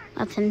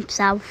of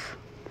himself.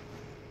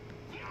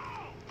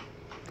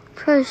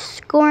 For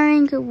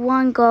scoring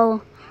one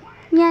goal.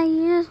 Yeah,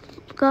 you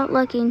just got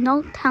lucky.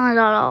 No talent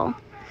at all.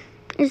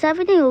 Is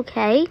everything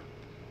okay?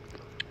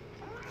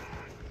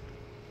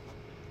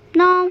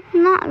 No,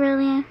 not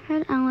really. I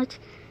heard Alex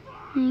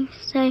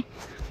say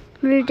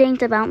rude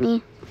things about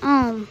me.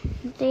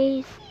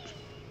 They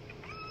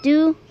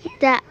do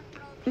that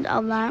a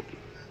lot.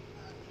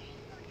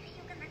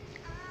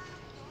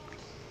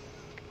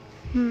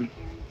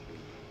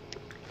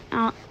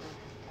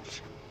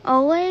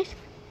 Always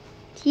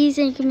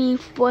teasing me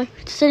for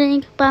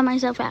sitting by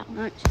myself at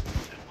lunch.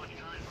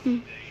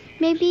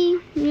 Maybe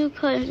you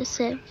could have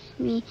said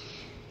me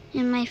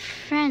and my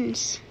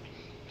friends.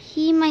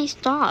 He might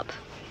stop.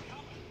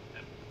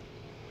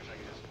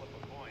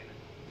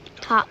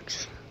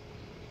 Talks.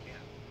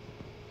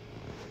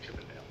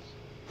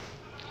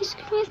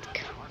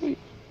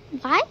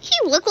 Why do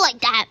he look like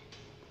that?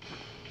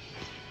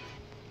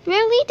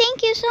 Really?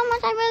 Thank you so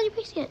much. I really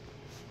appreciate it.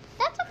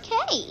 That's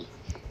okay.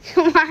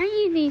 Why do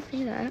you need to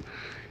say that?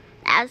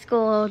 At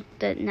school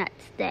the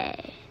next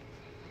day.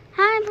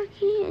 Hi,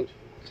 Brookie.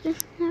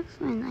 Just have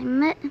fun.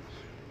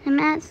 I'm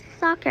at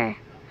soccer.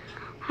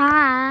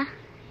 Hi.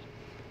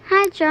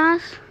 Hi,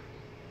 Josh.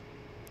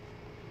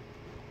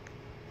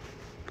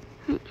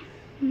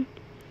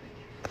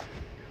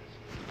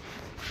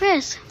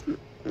 Chris,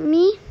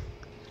 me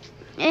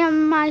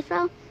and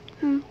myself.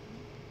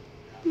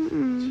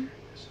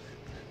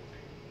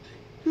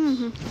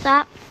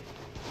 Stop.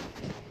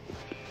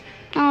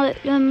 Oh,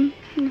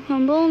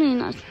 from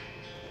bullying us.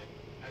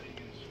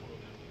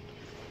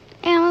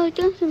 And we'll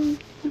do some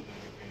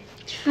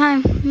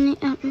try.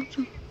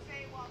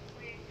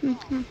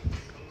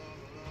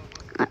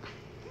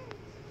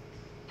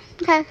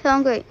 Okay,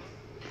 sounds great.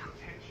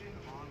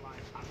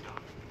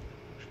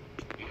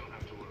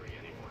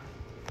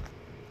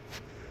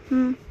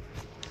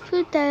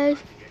 Days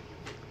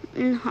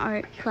in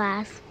art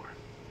class.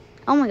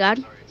 Oh my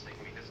god.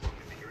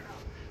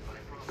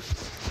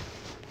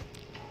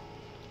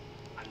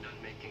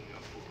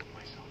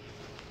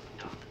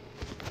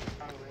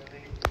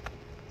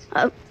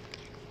 Oh.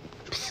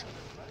 Psst.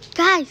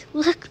 Guys,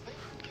 look.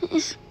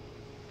 It's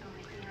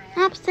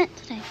absent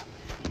today.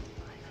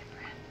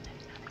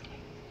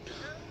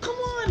 Come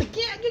on,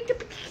 get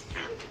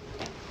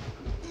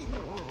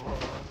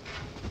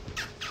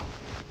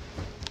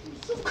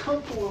I'm so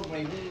comfortable with my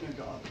wiener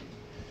dog.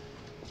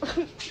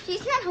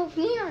 She's not a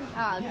wiener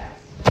dog. Yes.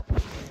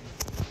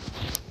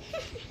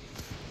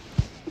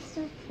 It's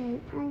okay.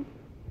 I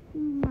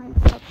my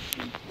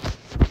puppy.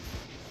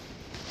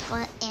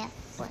 What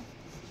if? What?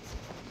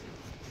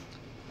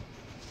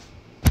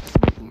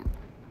 Yeah.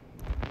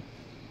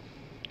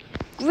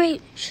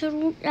 Great. Should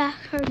we ask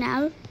her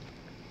now?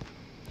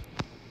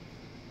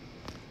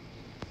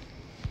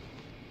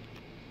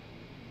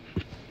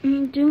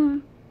 I'm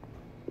doing.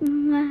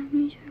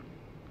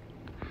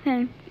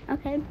 Okay.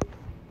 Okay.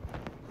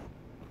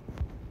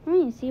 I don't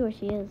even see where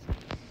she is.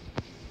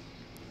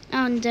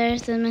 Oh, and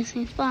there's the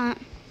missing spot.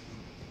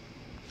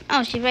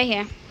 Oh, she's right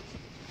here.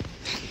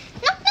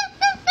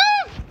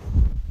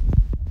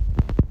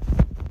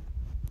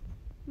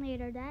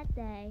 Later that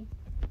day.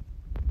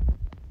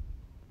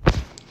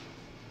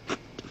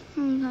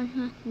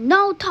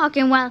 No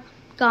talking while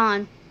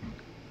gone.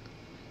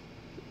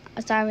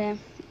 Sorry, it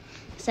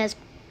says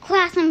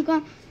class. I'm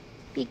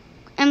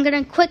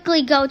gonna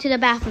quickly go to the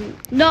bathroom.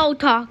 No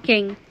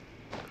talking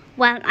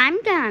while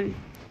I'm gone.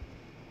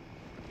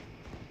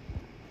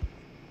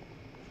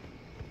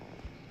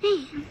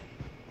 Hey.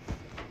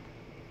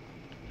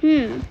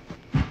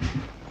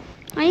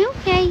 Are you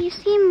okay? You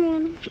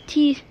seem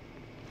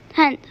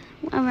tense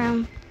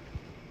around.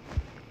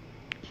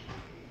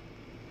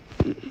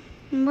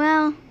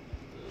 Well,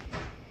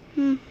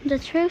 the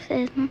truth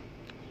is, you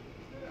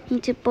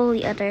need to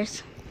bully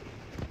others.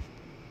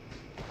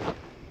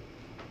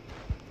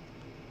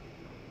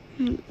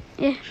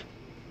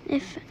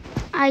 If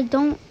I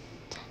don't,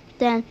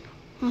 then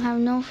I'll have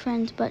no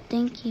friends. But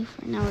thank you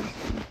for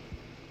noticing.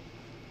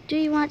 Do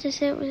you want to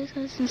sit with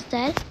us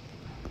instead?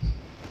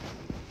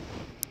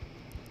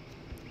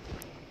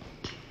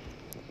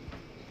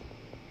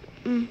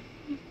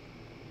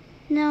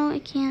 No, I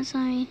can't.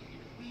 Sorry.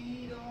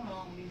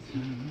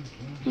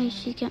 Hey,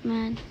 she got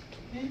mad.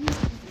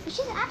 But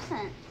she's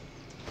absent.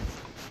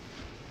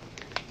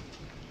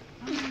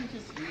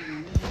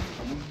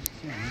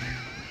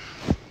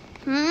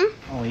 Oh,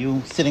 are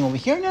you sitting over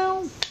here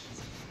now?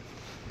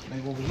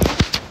 Like over here?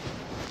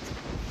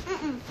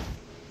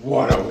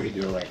 What are we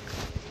doing?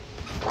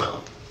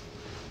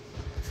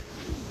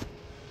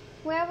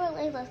 Wherever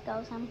Layla's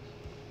goes, I'm.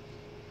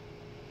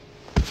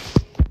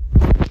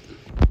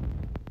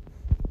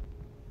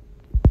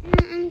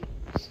 I'm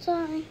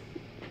sorry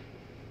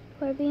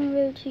for being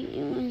rude to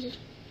you and just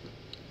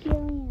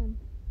yelling him.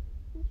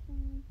 That's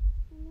fine.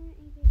 I'm not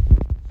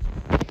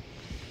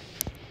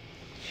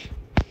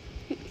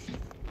angry.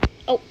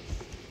 Oh.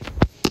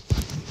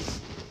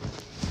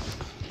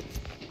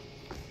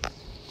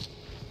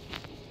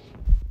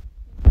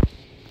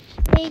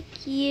 Thank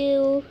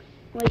you.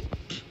 Wait.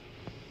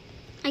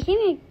 I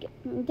can't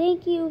even.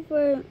 Thank you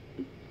for.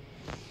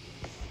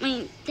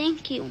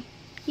 Thank you.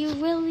 You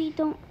really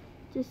don't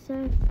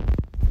deserve that.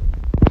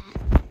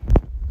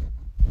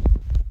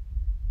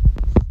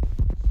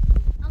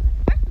 Okay,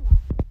 first of all,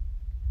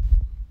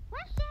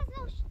 why she has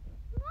no.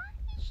 Why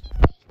is she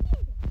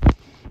naked?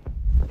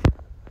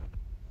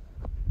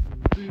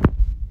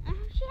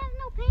 She has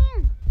no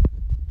pants.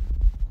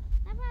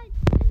 That's what I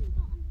really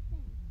don't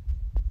understand.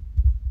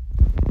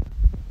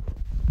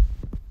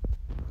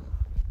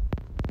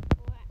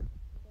 4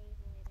 days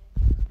later.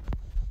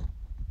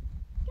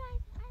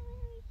 Guys, I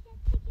literally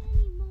can't take it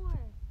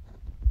anymore.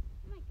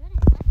 Oh my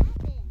goodness, what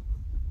happened?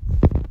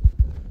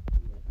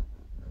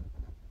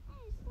 I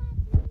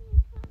slapped me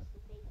across the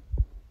face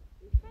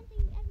in front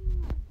of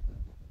everyone.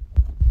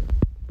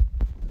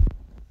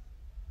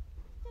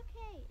 It's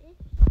okay. If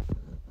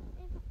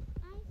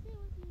I sit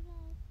with you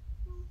guys,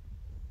 won't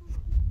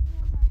be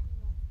warmer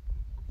anyway.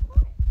 Of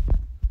course.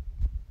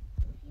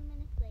 A few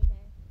minutes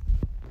later.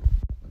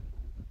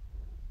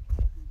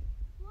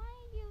 Why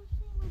are you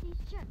sitting with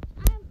these jerks?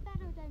 I am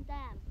better than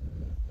them.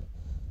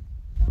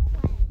 Go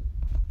away.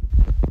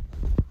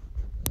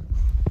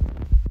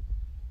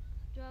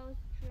 Throws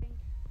drink.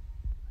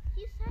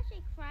 She's such a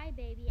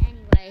crybaby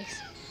anyways.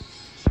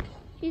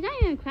 She's not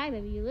even a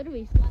crybaby. You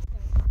literally slapped her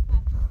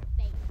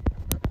face.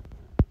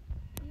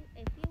 A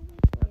few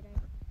weeks later.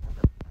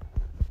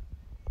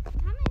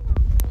 Comment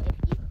down below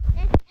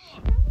if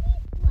somebody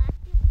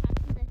slapped you across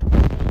the face,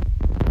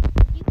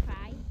 would you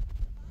cry?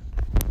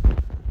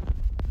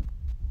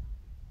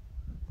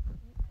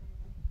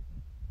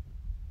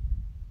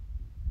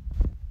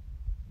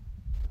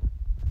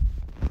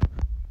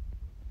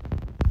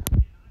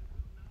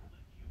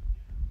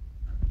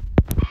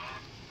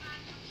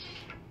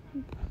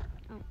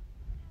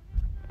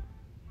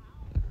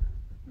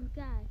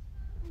 Guys,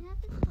 I have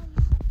to tell you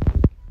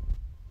something.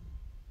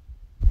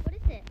 What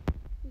is it?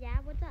 Yeah,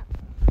 what's up?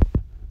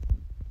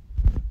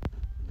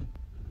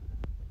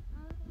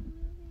 I'm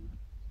moving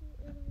to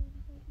Italy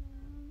because my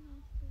mom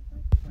has to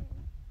work there.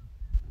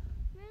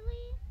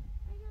 Really?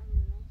 I got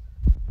messing?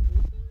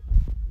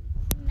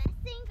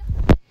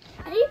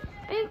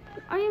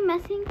 Are you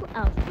messing?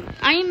 Oh,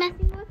 are you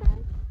messing with us?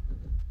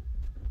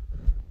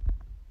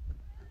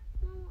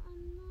 No,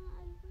 I'm not.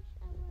 I wish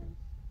I was.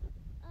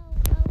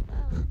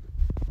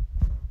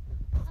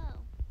 Oh.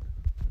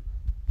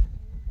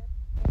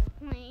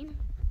 Airplane.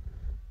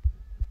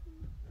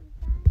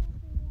 Bye,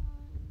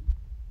 everyone.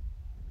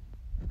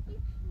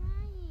 Keep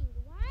trying.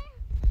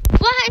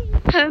 Why?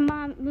 Her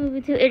mom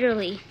moved to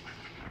Italy.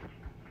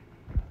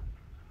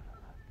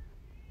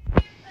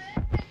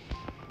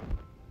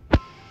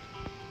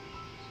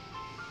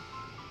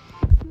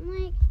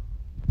 Like,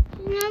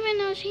 she never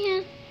knows she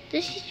has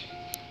this.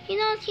 You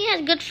know, she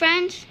has good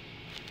friends.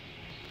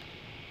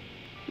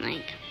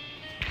 Like,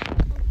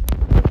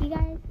 you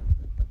guys.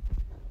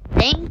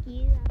 Thank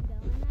you.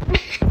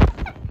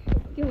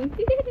 I'm going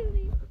to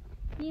Italy.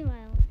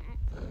 Meanwhile, at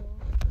school,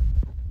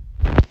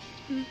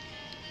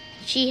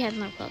 she has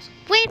no clothes.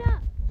 Wait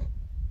up!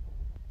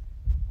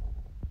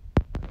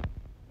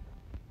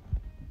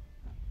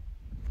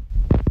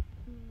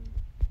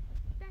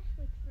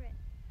 Especially for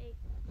a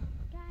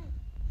guy.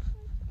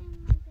 What's in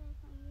my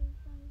girlfriend?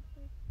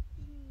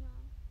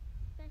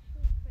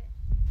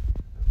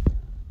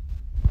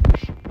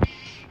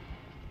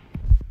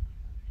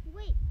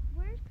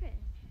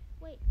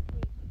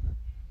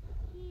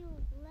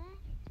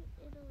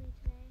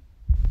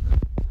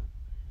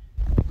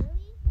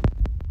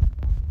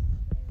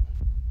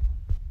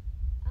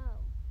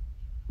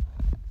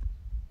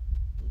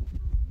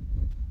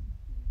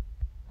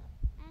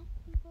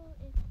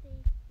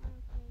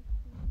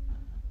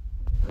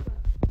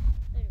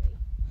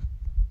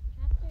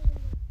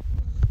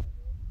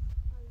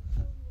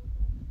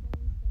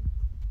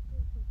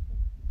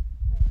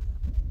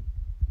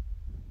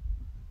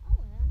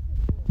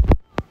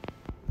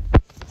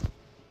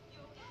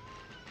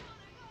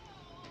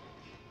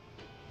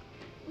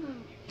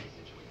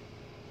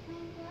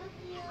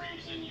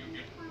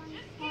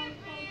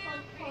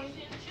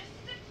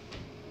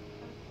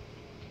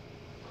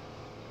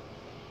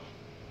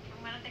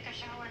 a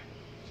shower. Are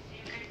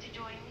you good to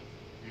join me?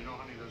 You know,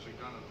 honey, there's a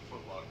gun in the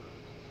footlocker.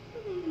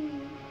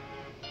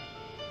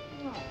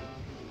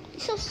 You're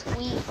so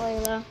sweet,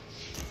 Layla.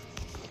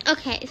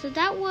 Okay, so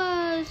that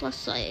was, let's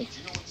see.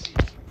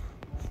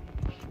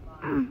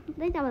 I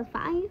think that was 5.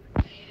 I hate it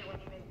when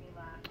you make me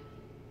laugh.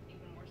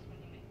 Even worse when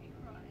you make me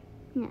cry.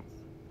 Yes.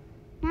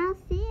 Now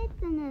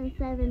 6 and then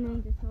 7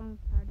 and this whole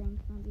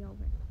thing's gonna be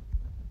over.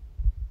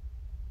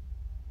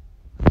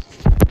 I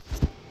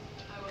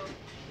will.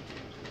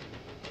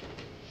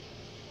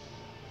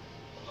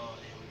 Oh,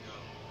 here we go.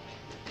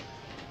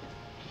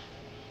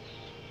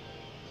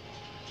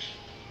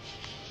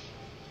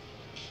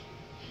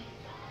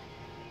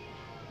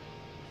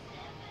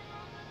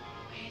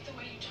 I hate the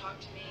way you talk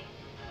to me,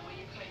 and the way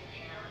you cut your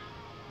hair.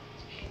 I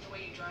hate the way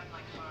you drive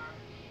my car.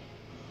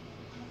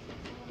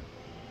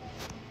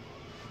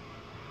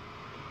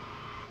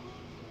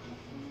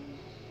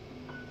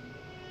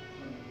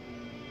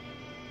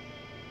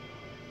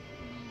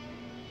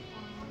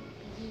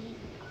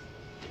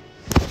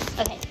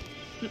 Okay.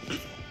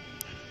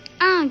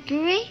 Ah,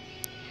 great.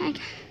 I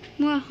got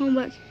more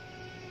homework.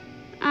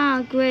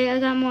 Ah, great. I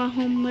got more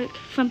homework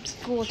from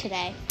school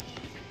today.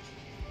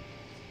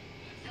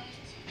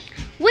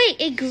 Wait,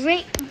 a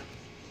great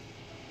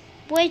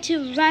way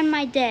to run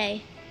my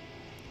day.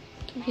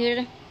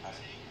 Computer.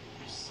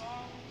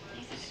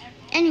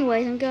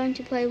 Anyways, I'm going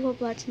to play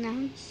Roblox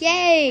now.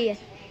 Yay!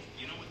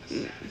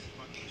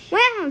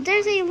 Wow,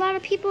 there's a lot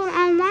of people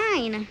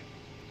online.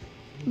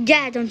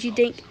 Yeah, don't you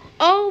think?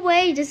 Oh,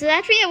 wait, this is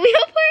actually a real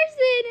person.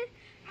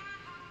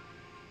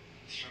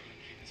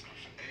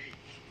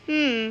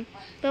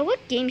 But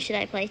what game should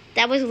I play?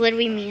 That was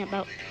literally me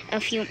about a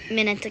few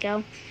minutes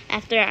ago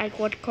after I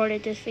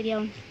recorded this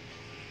video.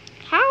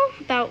 How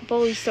about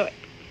Bully Story?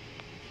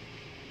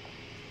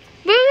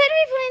 We're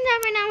literally playing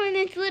that right now and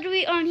it's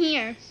literally on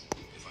here.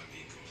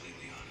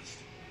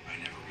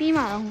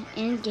 Meanwhile,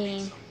 in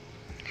game.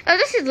 Oh,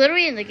 this is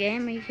literally in the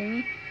game. Are you kidding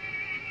me?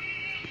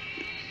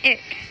 Eric.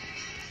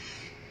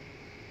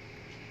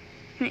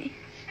 Hey.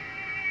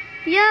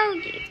 Yo,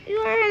 you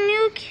are a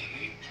new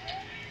kid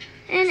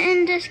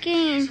in this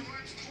game.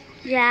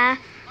 Yeah,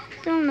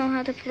 don't know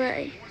how to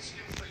play.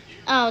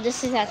 Oh,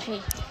 this is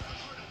actually.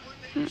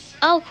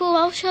 Oh, cool.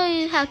 I'll show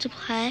you how to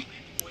play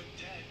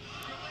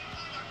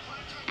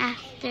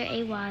after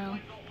a while.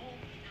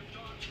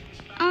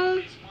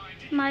 Oh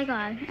my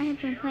god, I have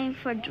been playing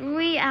for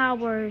 3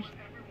 hours.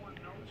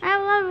 I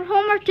have a lot of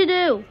homework to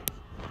do.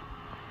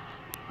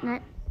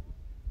 Next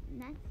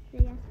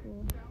day at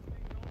school.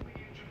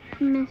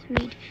 Miss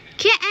Reed.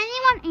 Can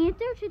anyone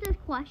answer to this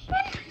question?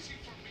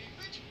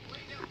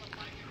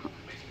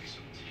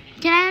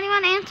 Can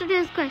anyone answer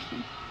this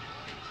question?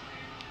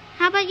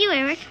 How about you,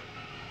 Eric?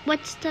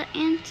 What's the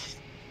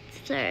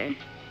answer?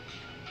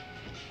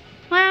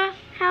 Well,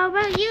 how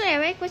about you,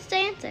 Eric? What's the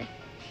answer?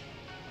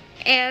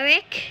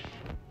 Eric?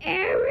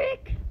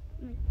 Eric?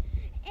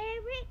 Eric?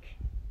 Eric?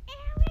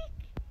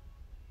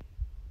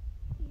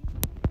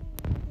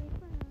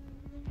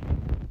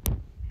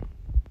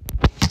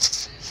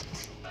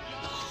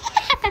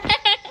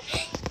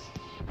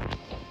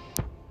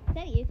 Is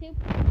that YouTube?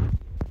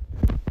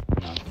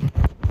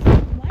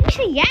 Why did you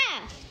say yeah?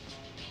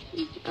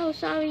 Oh,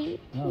 sorry.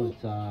 No,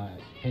 it's Oh.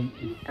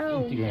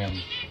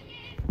 Instagram.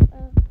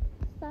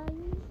 Sorry.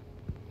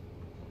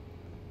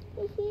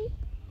 You see?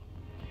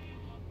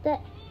 The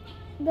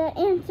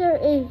answer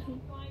is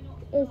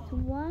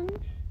 1.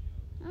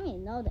 I don't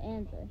even know the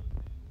answer.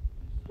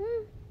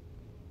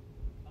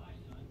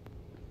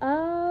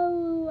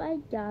 Oh, I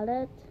got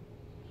it.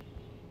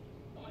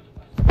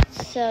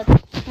 So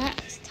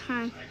that's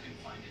time.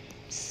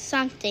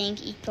 Something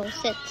equals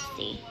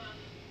 60.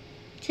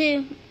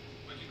 2.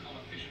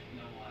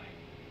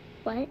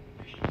 What?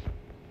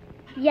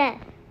 Yeah.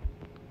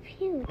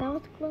 Phew, that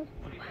was close.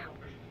 Wow.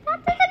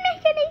 That doesn't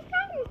make any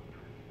sense.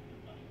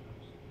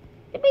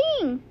 The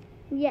bean.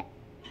 Yeah.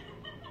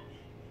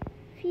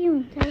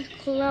 Phew, that was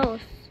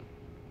close.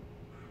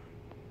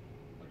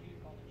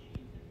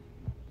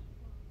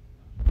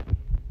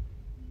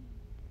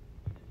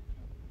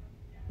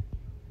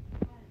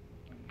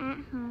 At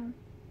home.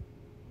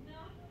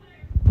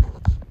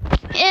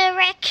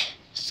 Eric,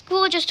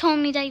 school just told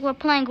me that you were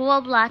playing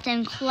Roblox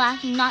in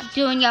class and not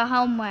doing your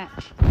homework.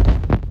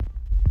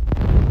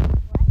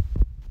 What?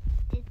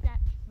 Is that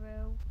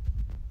true?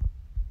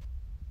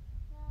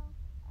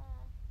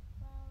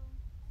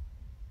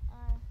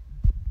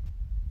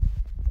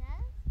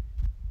 Yes?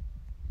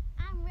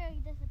 I'm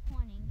really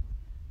disappointed.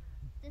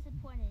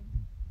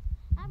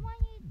 I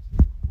want you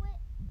to quit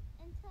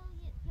until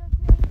your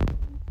grades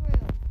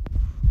improve.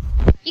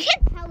 You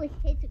can't tell a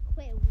kid to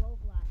quit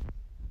Roblox.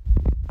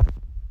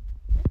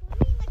 It's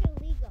literally like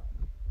illegal.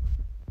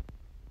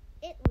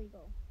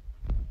 Illegal.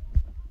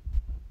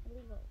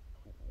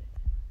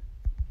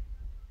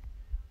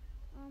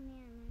 Oh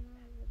man, my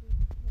mom is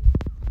really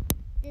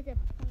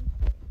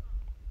disappointed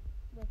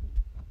with me.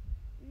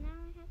 Now I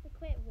have to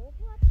quit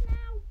Roblox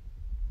now?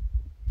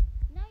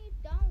 No, you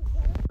don't.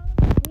 Get us all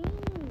the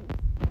greens.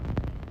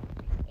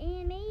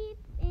 And maybe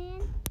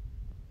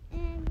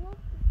and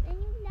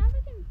you now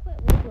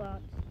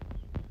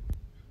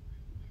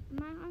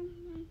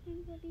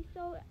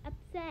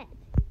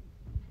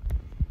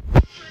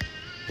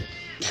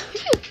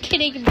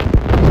kidding me?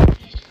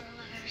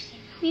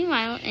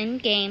 Meanwhile, in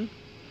game.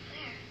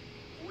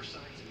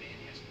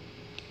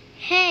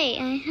 Hey,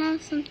 I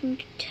have something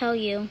to tell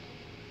you.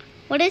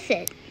 What is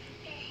it?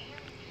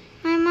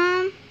 My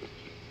mom.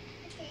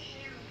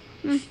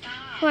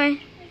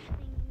 Why?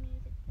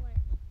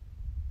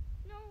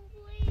 No,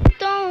 please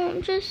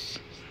don't. Just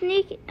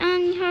sneak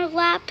on her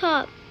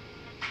laptop.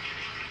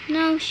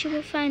 No, she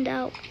will find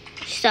out.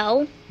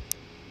 So?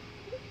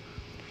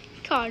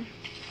 God.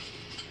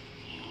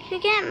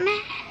 You get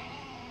mad.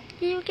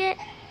 You get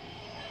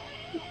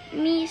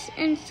me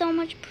in so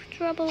much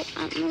trouble.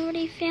 I'm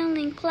already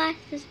failing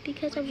classes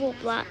because of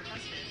Roblox.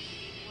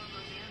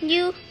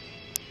 You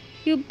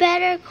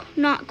better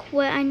not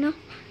quit. I know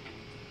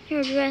your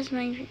address,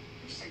 my.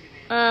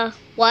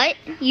 What?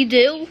 You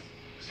do?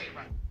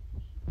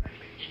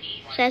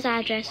 Says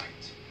address.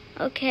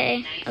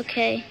 Okay.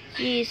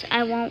 Jeez,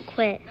 I won't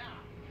quit.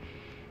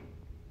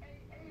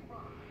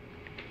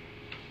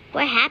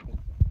 What happened?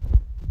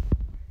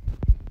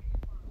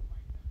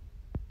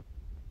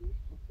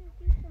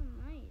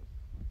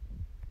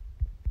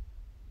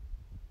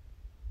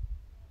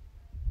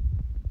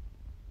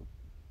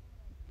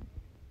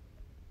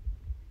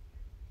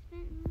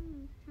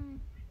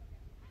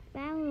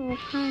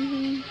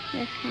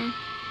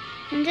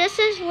 And this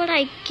is what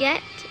I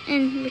get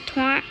in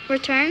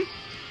return.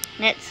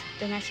 That's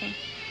the next thing.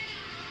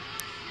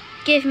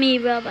 Give me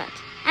robots.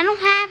 I don't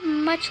have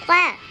much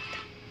left.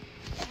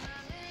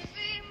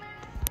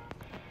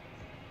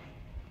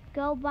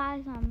 Go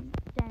buy some,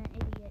 then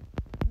idiot.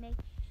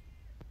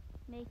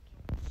 Make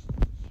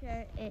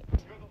sure it.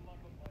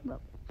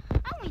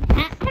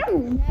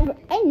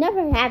 I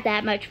never have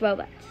that much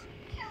robots.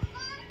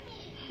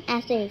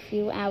 After a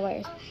few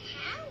hours.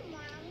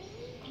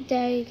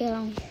 There you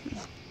go.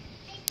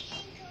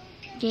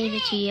 Gave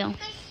it to you.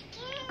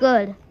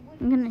 Good.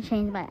 I'm gonna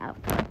change my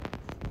outfit.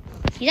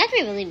 He's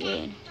actually really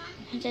rude.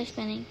 I'm just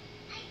spinning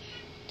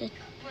the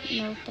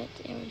notebook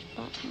that Eric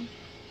bought him.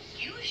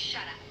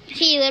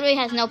 He literally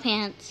has no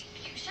pants.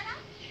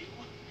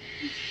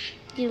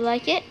 Do you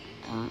like it?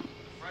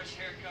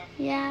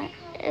 Yeah,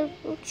 it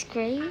looks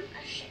great.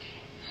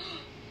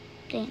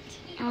 Thanks.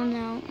 Oh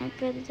no, I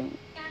really don't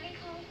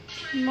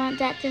want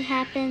that to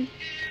happen.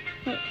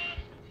 Wait.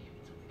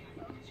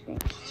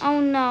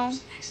 Oh no.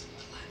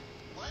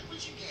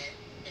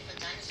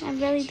 I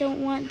really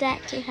don't want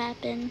that to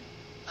happen.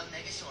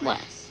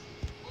 What?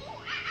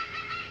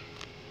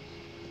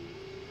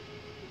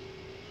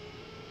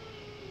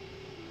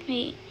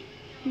 Wait.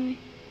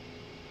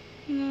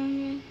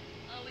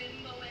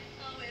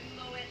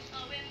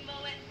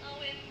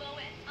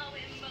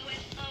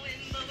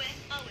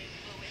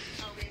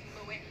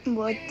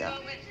 What the?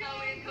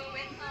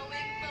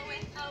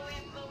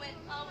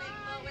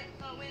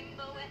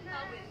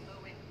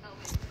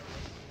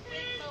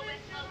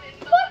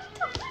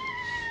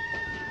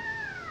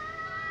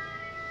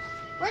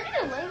 Where did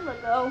Layla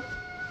go?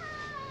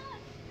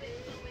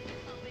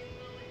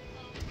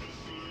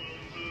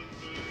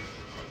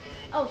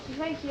 Oh, she's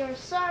right here.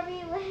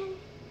 Sorry, Lynn.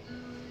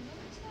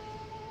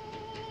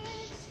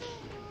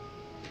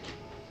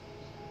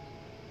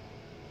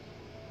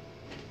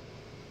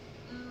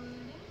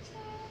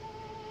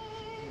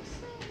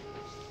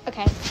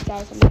 Okay,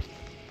 guys, I'm back.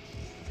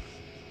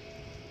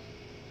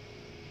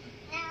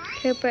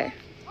 Cooper.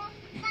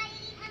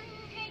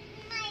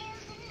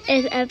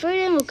 Is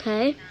everything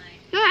okay?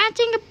 You're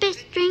acting a bit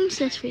strange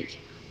this week.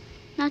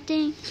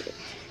 Nothing.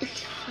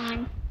 It's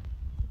fine.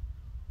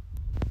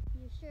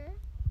 You sure?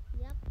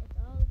 Yep, it's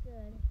all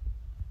good.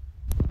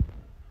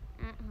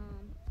 At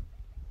home.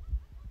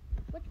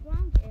 What's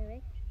wrong,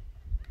 Eric?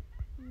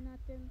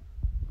 Nothing.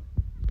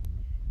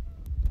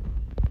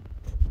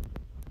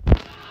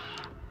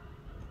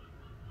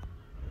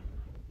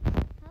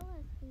 Tell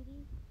us,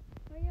 sweetie.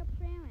 Where are your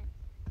parents?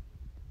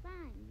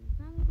 Fine. You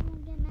promise you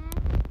won't get mad?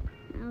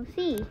 I'll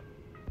see.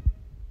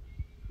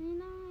 You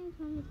know I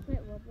told him to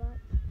quit Roblox.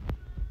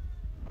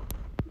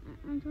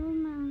 I told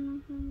him I'm not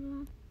going to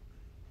Roblox.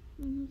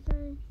 And he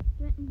started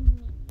threatening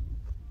me.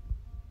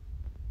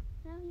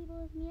 Now he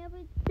blows me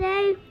every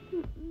day.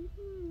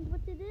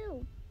 What to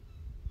do?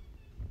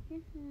 No.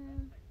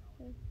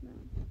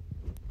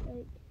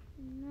 Like,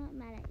 I'm not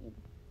mad at you.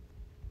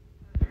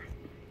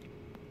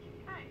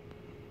 Hi.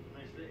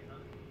 Nice day, huh?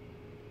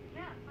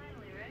 Yeah,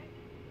 finally, right?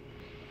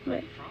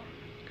 Wait.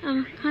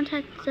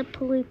 Contact the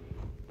police.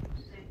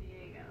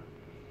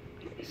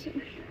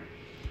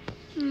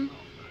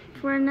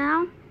 For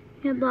now,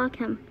 you block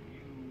him.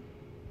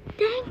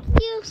 Thank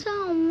you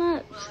so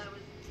much.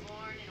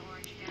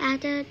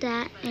 After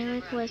that,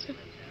 Eric was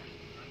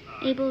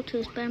able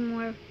to spend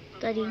more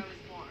studying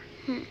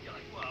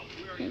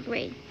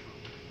grade.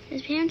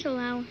 His parents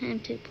allowed him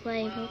to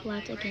play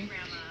Roblox again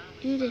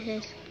due to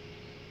his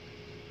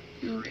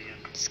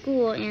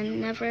school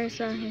and never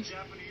saw his.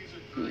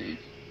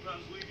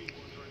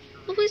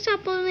 Hopefully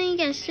stop bullying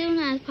as soon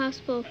as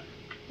possible.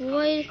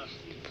 Avoid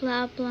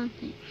problem.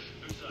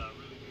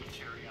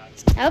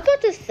 I was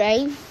about to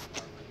say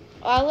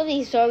all of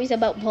these stories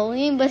about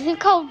bullying, but they're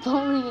called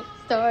bullying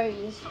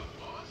stories.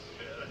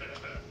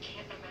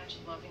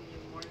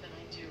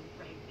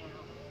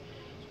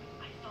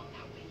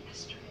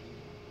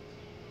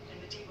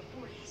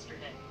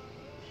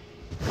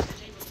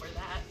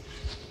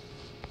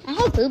 I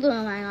have boo-boo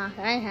in my mouth.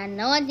 I had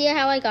no idea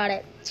how I got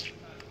it.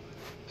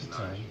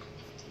 Sorry.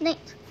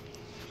 Thanks.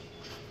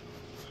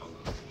 Hold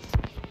on.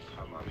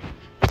 Hi, mommy.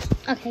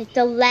 Okay,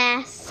 the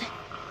last story.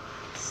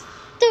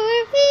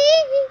 Somebody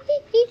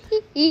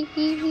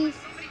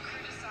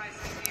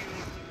criticizes you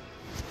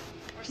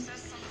or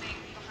says something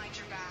behind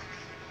your back.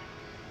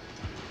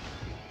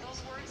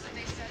 Those words that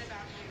they said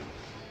about you,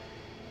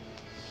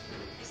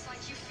 it's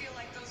like you feel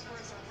like those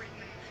words are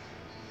written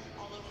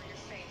all over your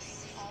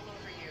face, all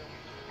over you.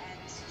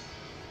 And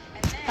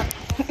then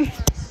those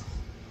words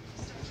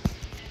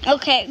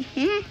Okay.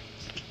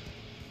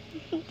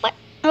 What?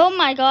 Oh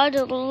my god,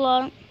 it's a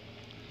lot.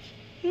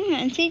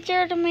 And teacher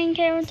are the main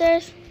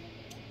characters.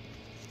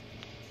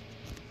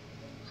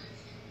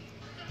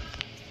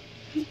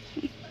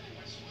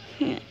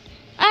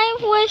 I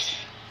wish.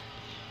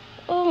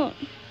 Oh.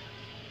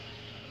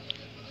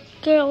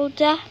 Girl,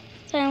 death,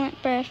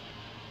 silent birth.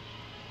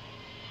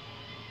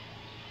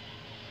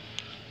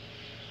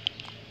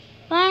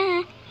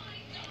 Bye.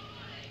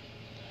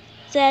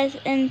 Says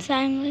in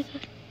sign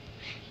language.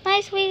 My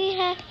sweetie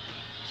has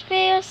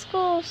spare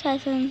school,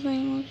 says in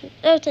sign language.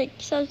 Oh,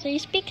 so you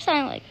speak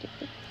sign language.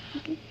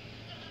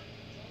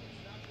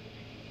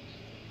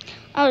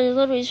 Oh, it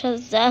literally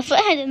says death.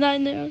 I did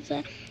not know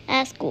that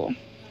at school.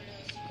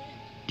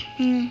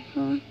 Yeah,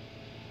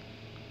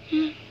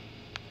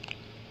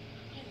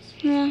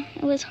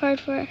 it was hard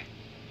for her.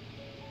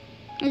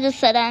 I just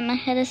said that in my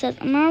head. It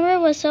says, Mara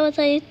was so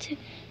excited too.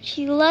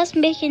 She loves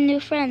making new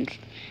friends.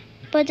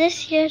 But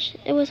this year,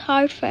 it was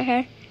hard for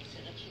her.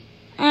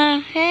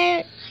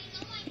 Hey,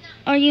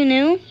 are you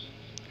new?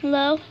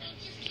 Hello?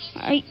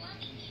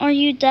 Are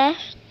you deaf?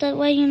 That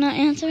way you're not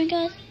answering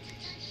us?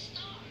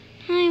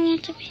 I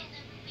want to be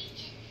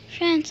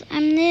friends.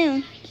 I'm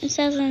new. It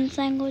says in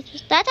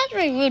languages. That's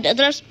actually rude.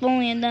 They're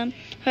bullying them.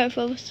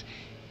 Hurtful.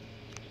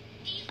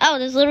 Oh,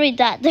 there's literally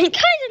that. They kind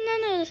of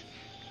know this.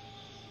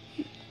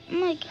 Oh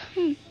my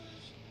god.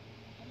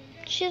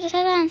 She just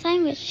said that in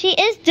language. She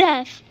is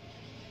deaf.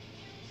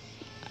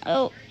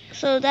 Oh,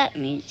 so that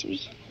means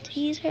we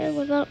tease her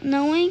without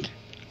knowing?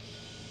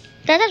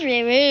 That's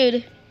really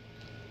rude.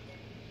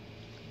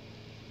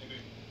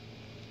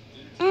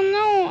 Oh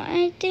no,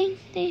 I think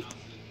they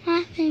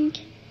laughing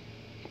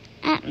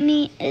at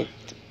me.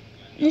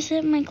 This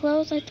is my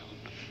clothes. I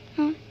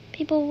told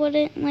people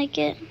wouldn't like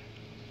it.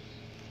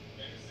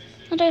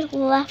 I just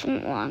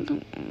laughing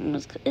along. I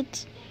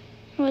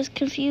was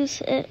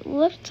confused. It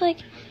looked like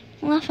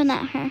laughing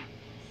at her.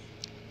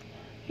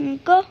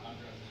 Go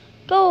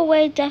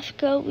away, deaf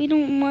girl. We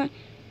don't want to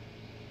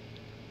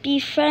be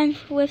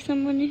friends with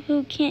someone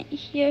who can't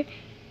hear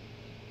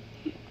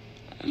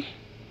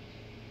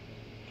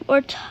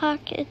or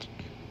talk. It's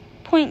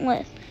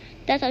pointless.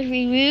 That's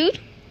actually rude.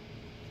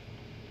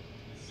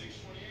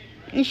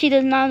 And she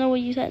does not know what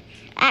you said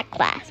at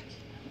class.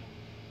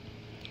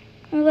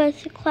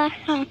 What's the class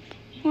on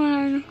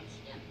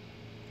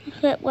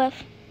sit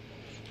with?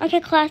 Okay,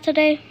 class,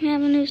 today we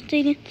have a new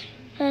student.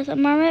 Says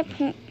Amara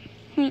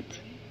points.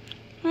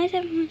 Why is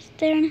everyone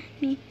staring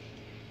at me?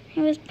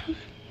 I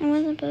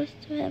wasn't supposed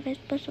to have a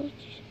special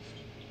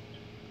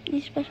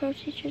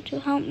teacher to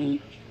help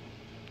me.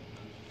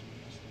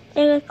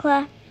 It was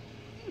class.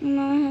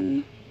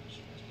 No.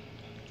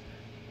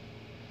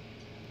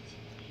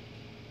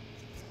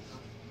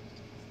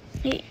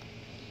 Wait.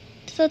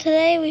 So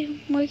today we're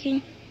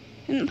working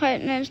in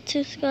partners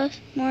to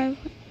discuss more.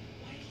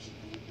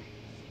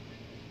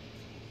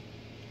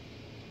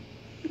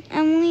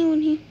 Emily,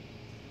 when you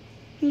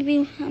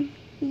be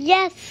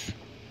yes.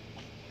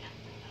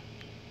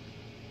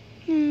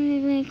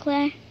 Maybe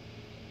Claire.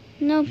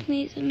 No,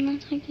 please, I'm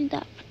not talking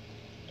that.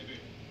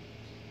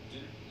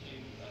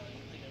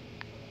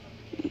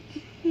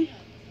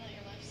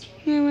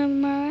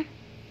 Remember.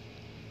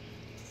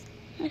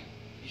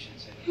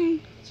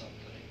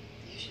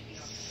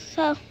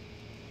 So.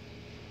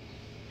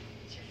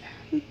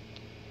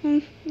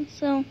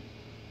 So.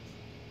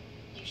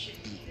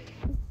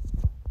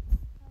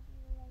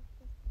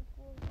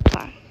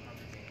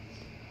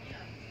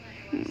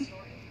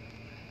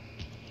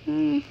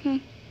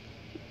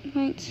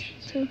 Right,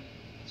 so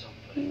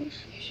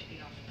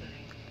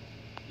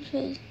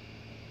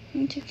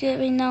need to get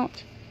a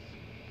note.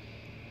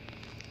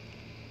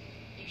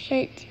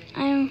 Wait,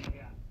 I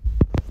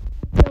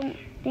don't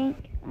think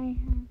I have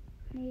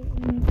made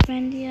any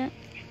friend yet.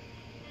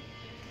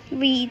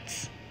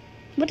 Reads.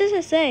 What does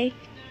it say?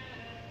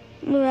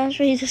 Well, that's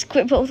really just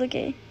scribbles,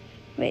 okay.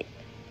 Wait.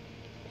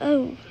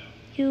 Oh,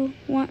 you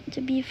want to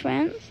be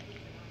friends?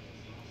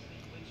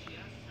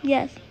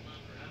 Yes.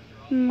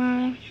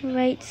 Ma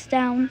writes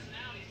down.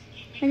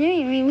 I didn't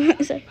even read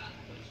what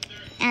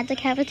at the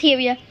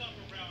cafeteria.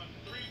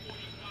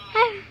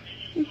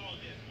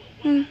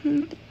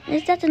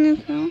 Is that the new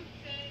girl?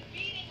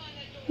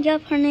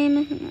 Yep, her name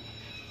is.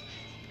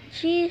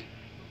 She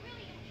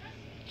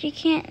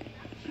can't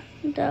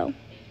though.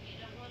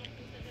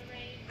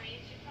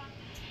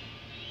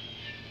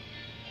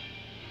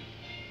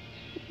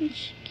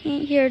 She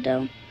can't hear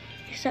though.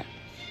 Except.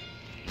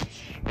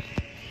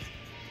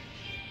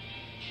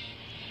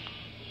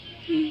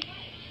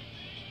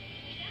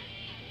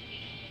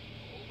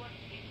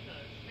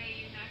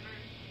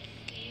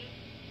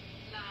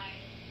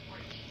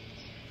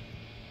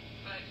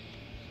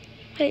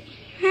 Wait,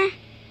 huh?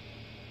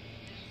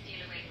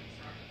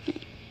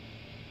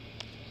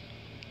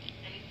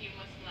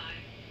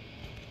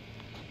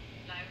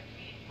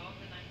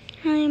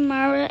 Hi,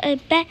 Mara. I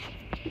bet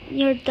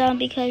you're dumb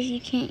because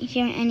you can't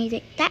hear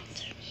anything.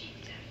 That's.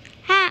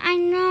 I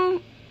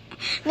know.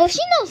 Well, she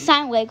knows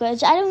sign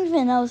language. I don't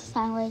even know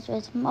sign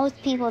language.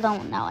 Most people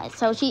don't know it,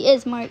 so she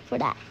is smart for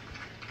that.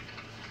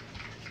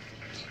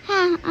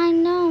 I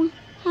know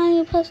how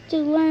you're supposed to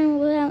learn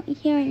without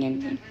hearing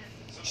anything.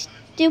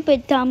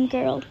 Stupid dumb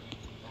girl.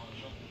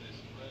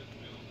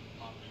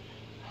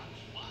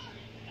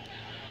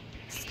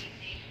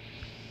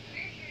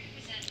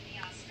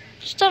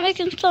 Stop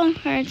making fun of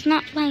her. It's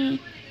not funny.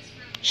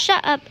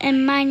 Shut up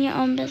and mind your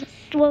own business.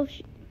 Well,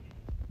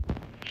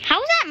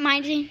 how's that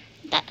minding?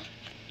 That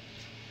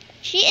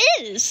she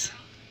is.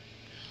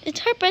 It's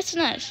her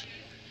business.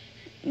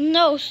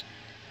 No,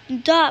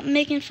 stop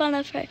making fun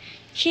of her.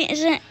 She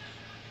isn't.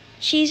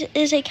 She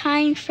is a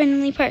kind,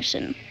 friendly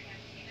person.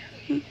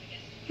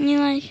 You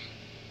like?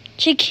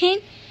 She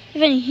can't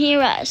even hear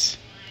us.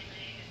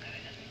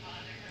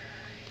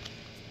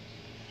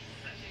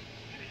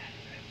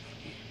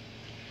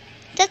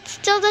 That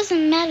still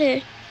doesn't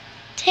matter.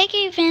 Take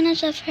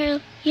advantage of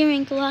her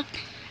hearing loss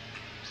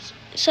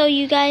so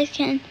you guys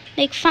can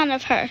make fun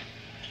of her.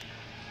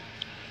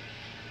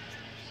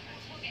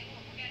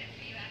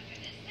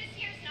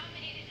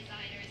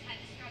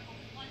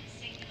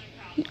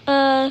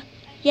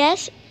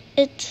 Yes,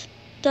 it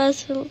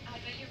does.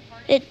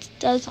 It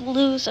does,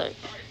 loser.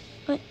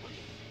 But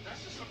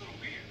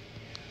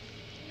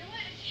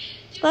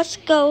let's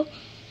go.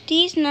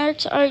 These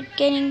nerds are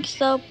getting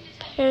so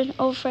paired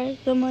over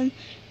the one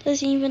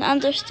doesn't even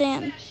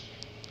understand.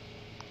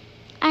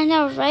 I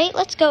know, right?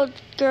 Let's go,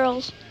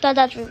 girls.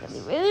 That's really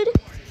rude.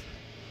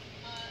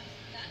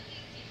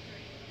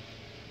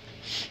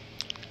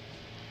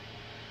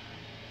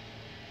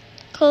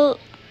 Cool.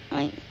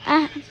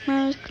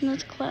 Mara's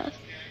class.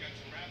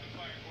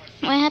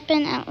 What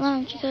happened at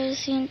lunch? You guys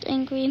seemed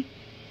angry.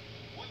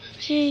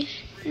 She's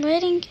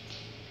writing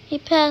a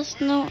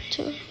pass note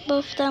to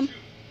both of them.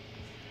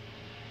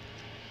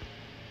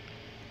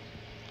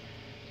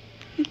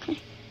 Okay.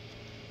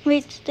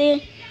 Wait,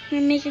 there.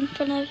 You're making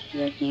fun of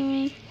your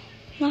hearing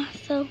loss,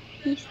 so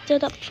he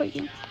stood up for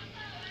you.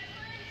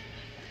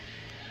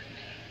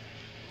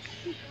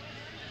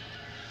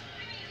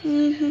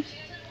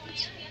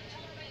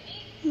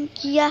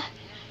 Yeah,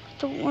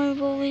 the one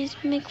will always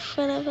make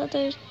fun of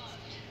others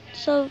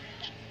so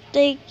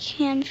they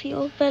can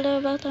feel better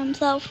about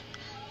themselves.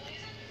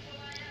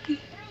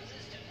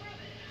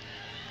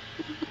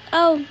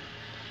 Oh,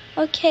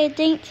 okay,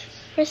 thanks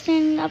for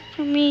standing up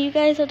for me. You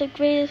guys are the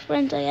greatest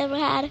friends I ever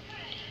had.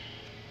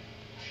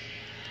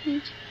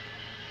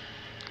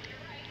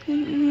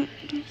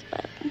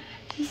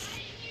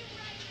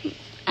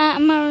 At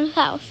Mara's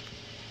house.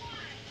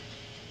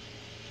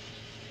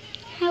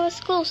 How was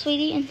school,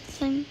 sweetie?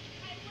 And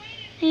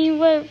you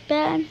were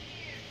bad.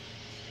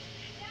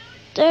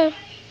 There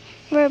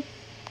were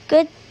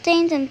good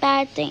things and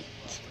bad things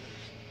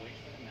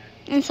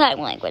in sign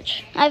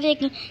language. I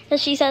think that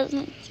she says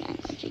in sign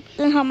language.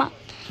 In her mouth.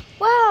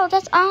 Wow,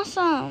 that's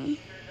awesome.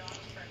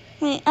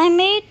 Wait, I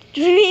made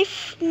 3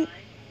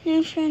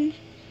 new friends.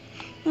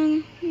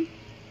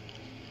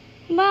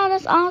 Wow,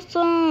 that's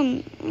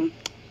awesome.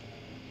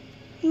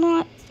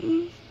 What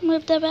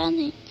with the bad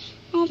thing?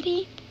 Oh,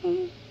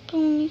 people. I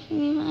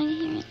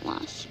hear it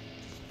lost.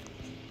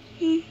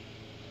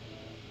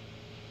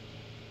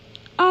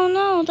 Oh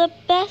no, the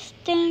best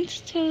thing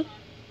to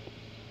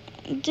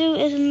do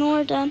is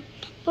ignore them.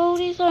 But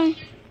these are.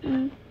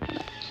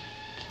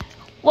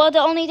 Well, the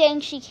only thing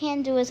she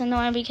can do is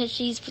ignore them because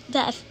she's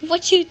deaf.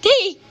 What you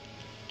think?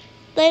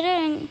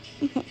 Later.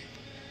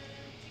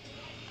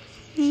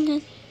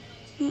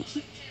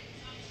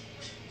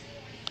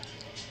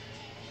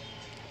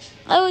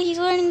 Oh, he's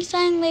learning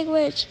sign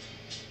language.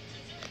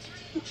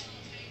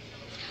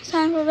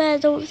 Time for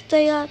bed. Don't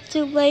stay up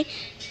too late.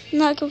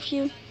 Not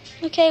confused.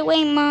 Okay,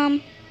 wait,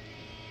 Mom.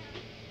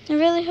 I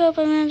really hope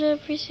Amanda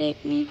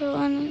appreciates me for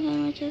learning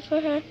languages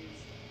for her.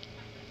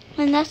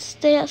 And that's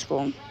stay at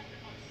school.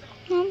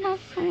 Mom, not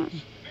so much.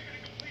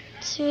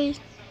 Sweet.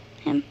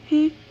 Him.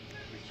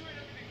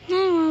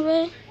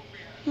 No,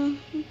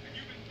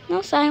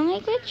 no sign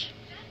language?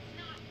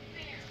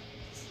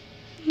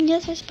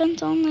 Yes, I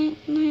spent all night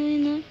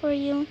learning it for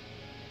you.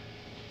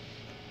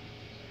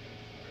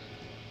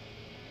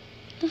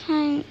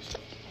 I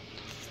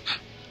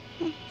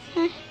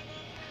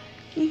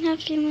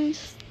have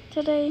feelings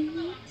today.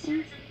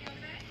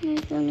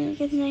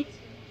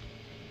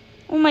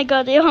 Oh my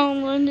God, they all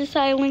learned the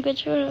sign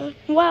language.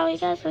 Wow,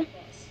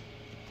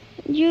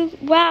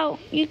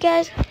 you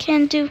guys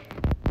can do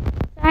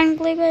sign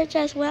language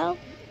as well.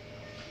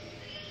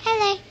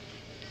 Hello.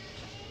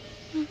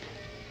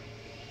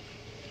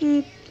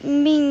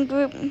 Being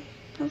group.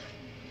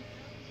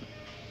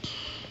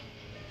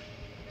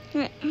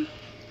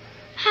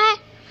 Hi.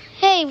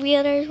 Hey,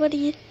 readers, what are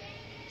you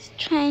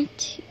trying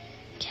to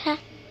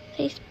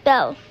say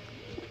spell?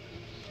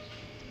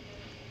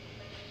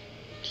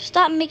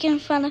 Stop making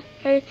fun of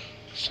her.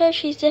 Sure,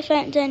 she's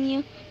different than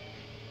you,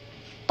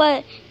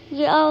 but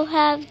we all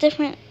have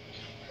different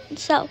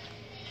self.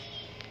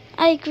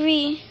 I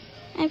agree.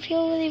 I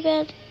feel really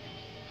bad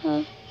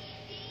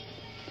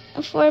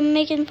for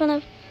making fun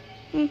of.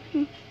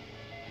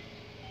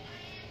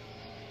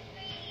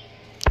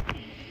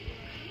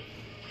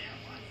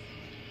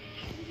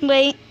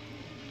 Wait.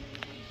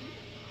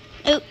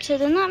 Oops, I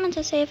did not meant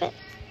to save it.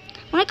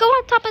 When I go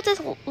on top of this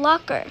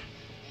locker,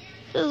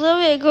 there's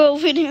literally a girl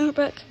reading her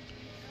book.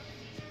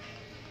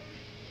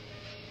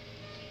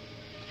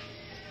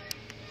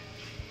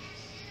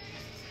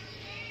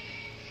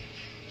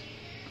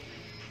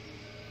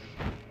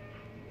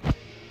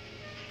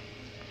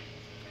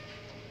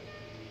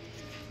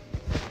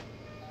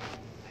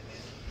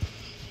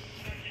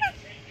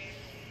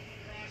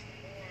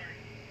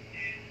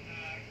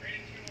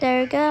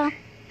 There we go.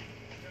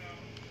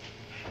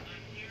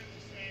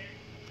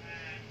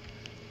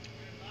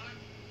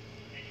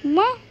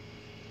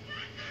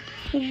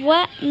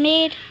 What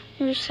made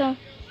yourself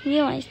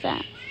realize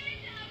that?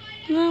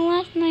 No,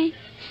 last night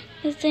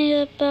I was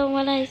thinking about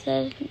what I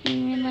said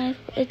and realized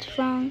it's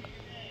wrong.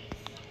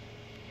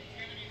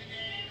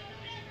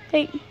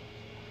 Wait,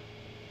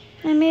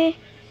 I may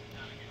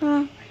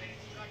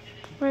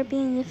we're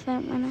being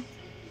different when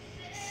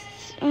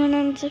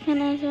I'm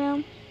different as well.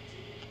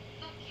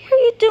 What are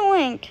you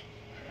doing?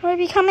 We're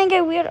becoming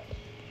a weirdo.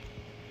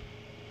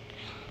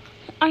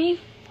 Are you?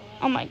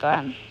 Oh my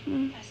god.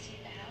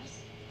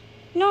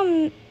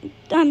 No,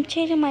 I'm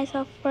changing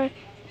myself for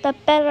the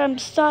better. I'm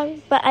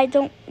sorry, but I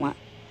don't want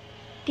to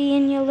be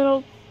in your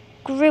little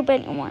group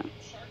anymore.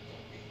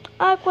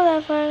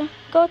 Whatever.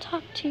 Go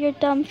talk to your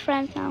dumb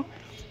friends now.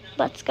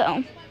 Let's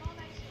go.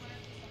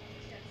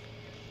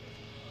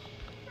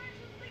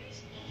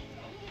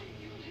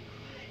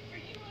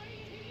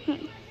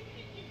 Hang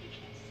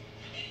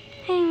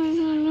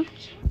on.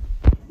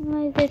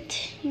 Like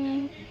it,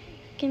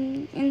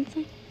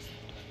 inside.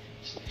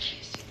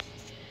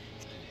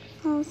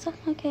 Oh, so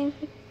okay.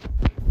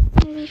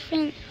 Maybe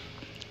friend.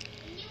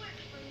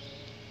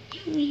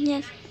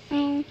 Yes.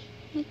 Oh,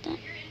 like that.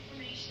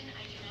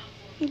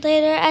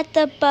 Later at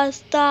the bus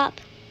stop.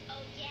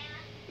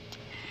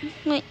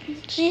 Wait,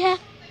 she has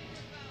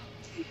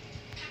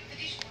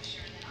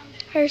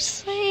her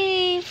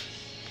sleeve.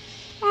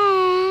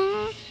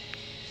 Aww.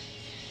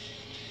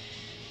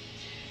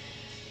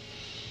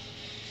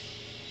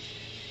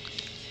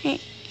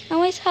 Hey,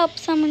 always help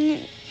someone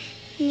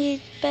who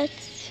needs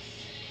best.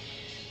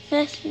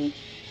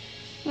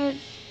 Or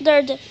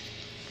third,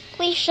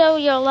 please show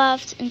your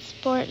love and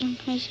support and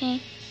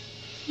appreciate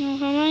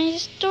my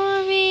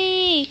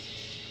story.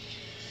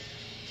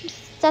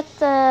 That's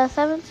the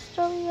 7th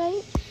story,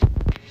 right?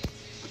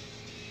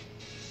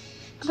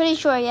 I'm pretty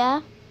sure,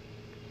 yeah?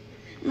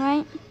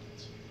 Right?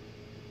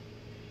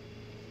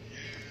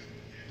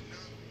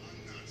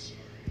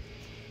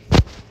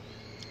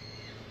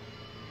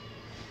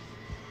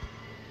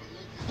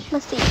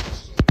 Let's see.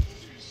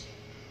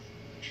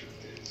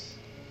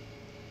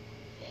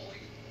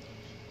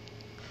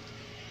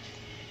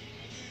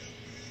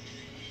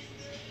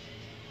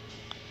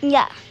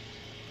 Yeah.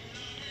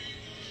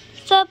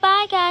 So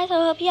bye guys. I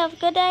hope you have a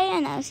good day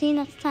and I'll see you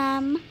next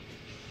time.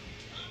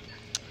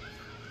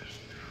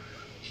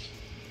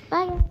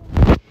 Bye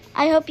guys.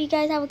 I hope you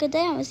guys have a good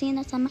day. I will see you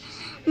next time.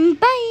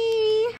 Bye.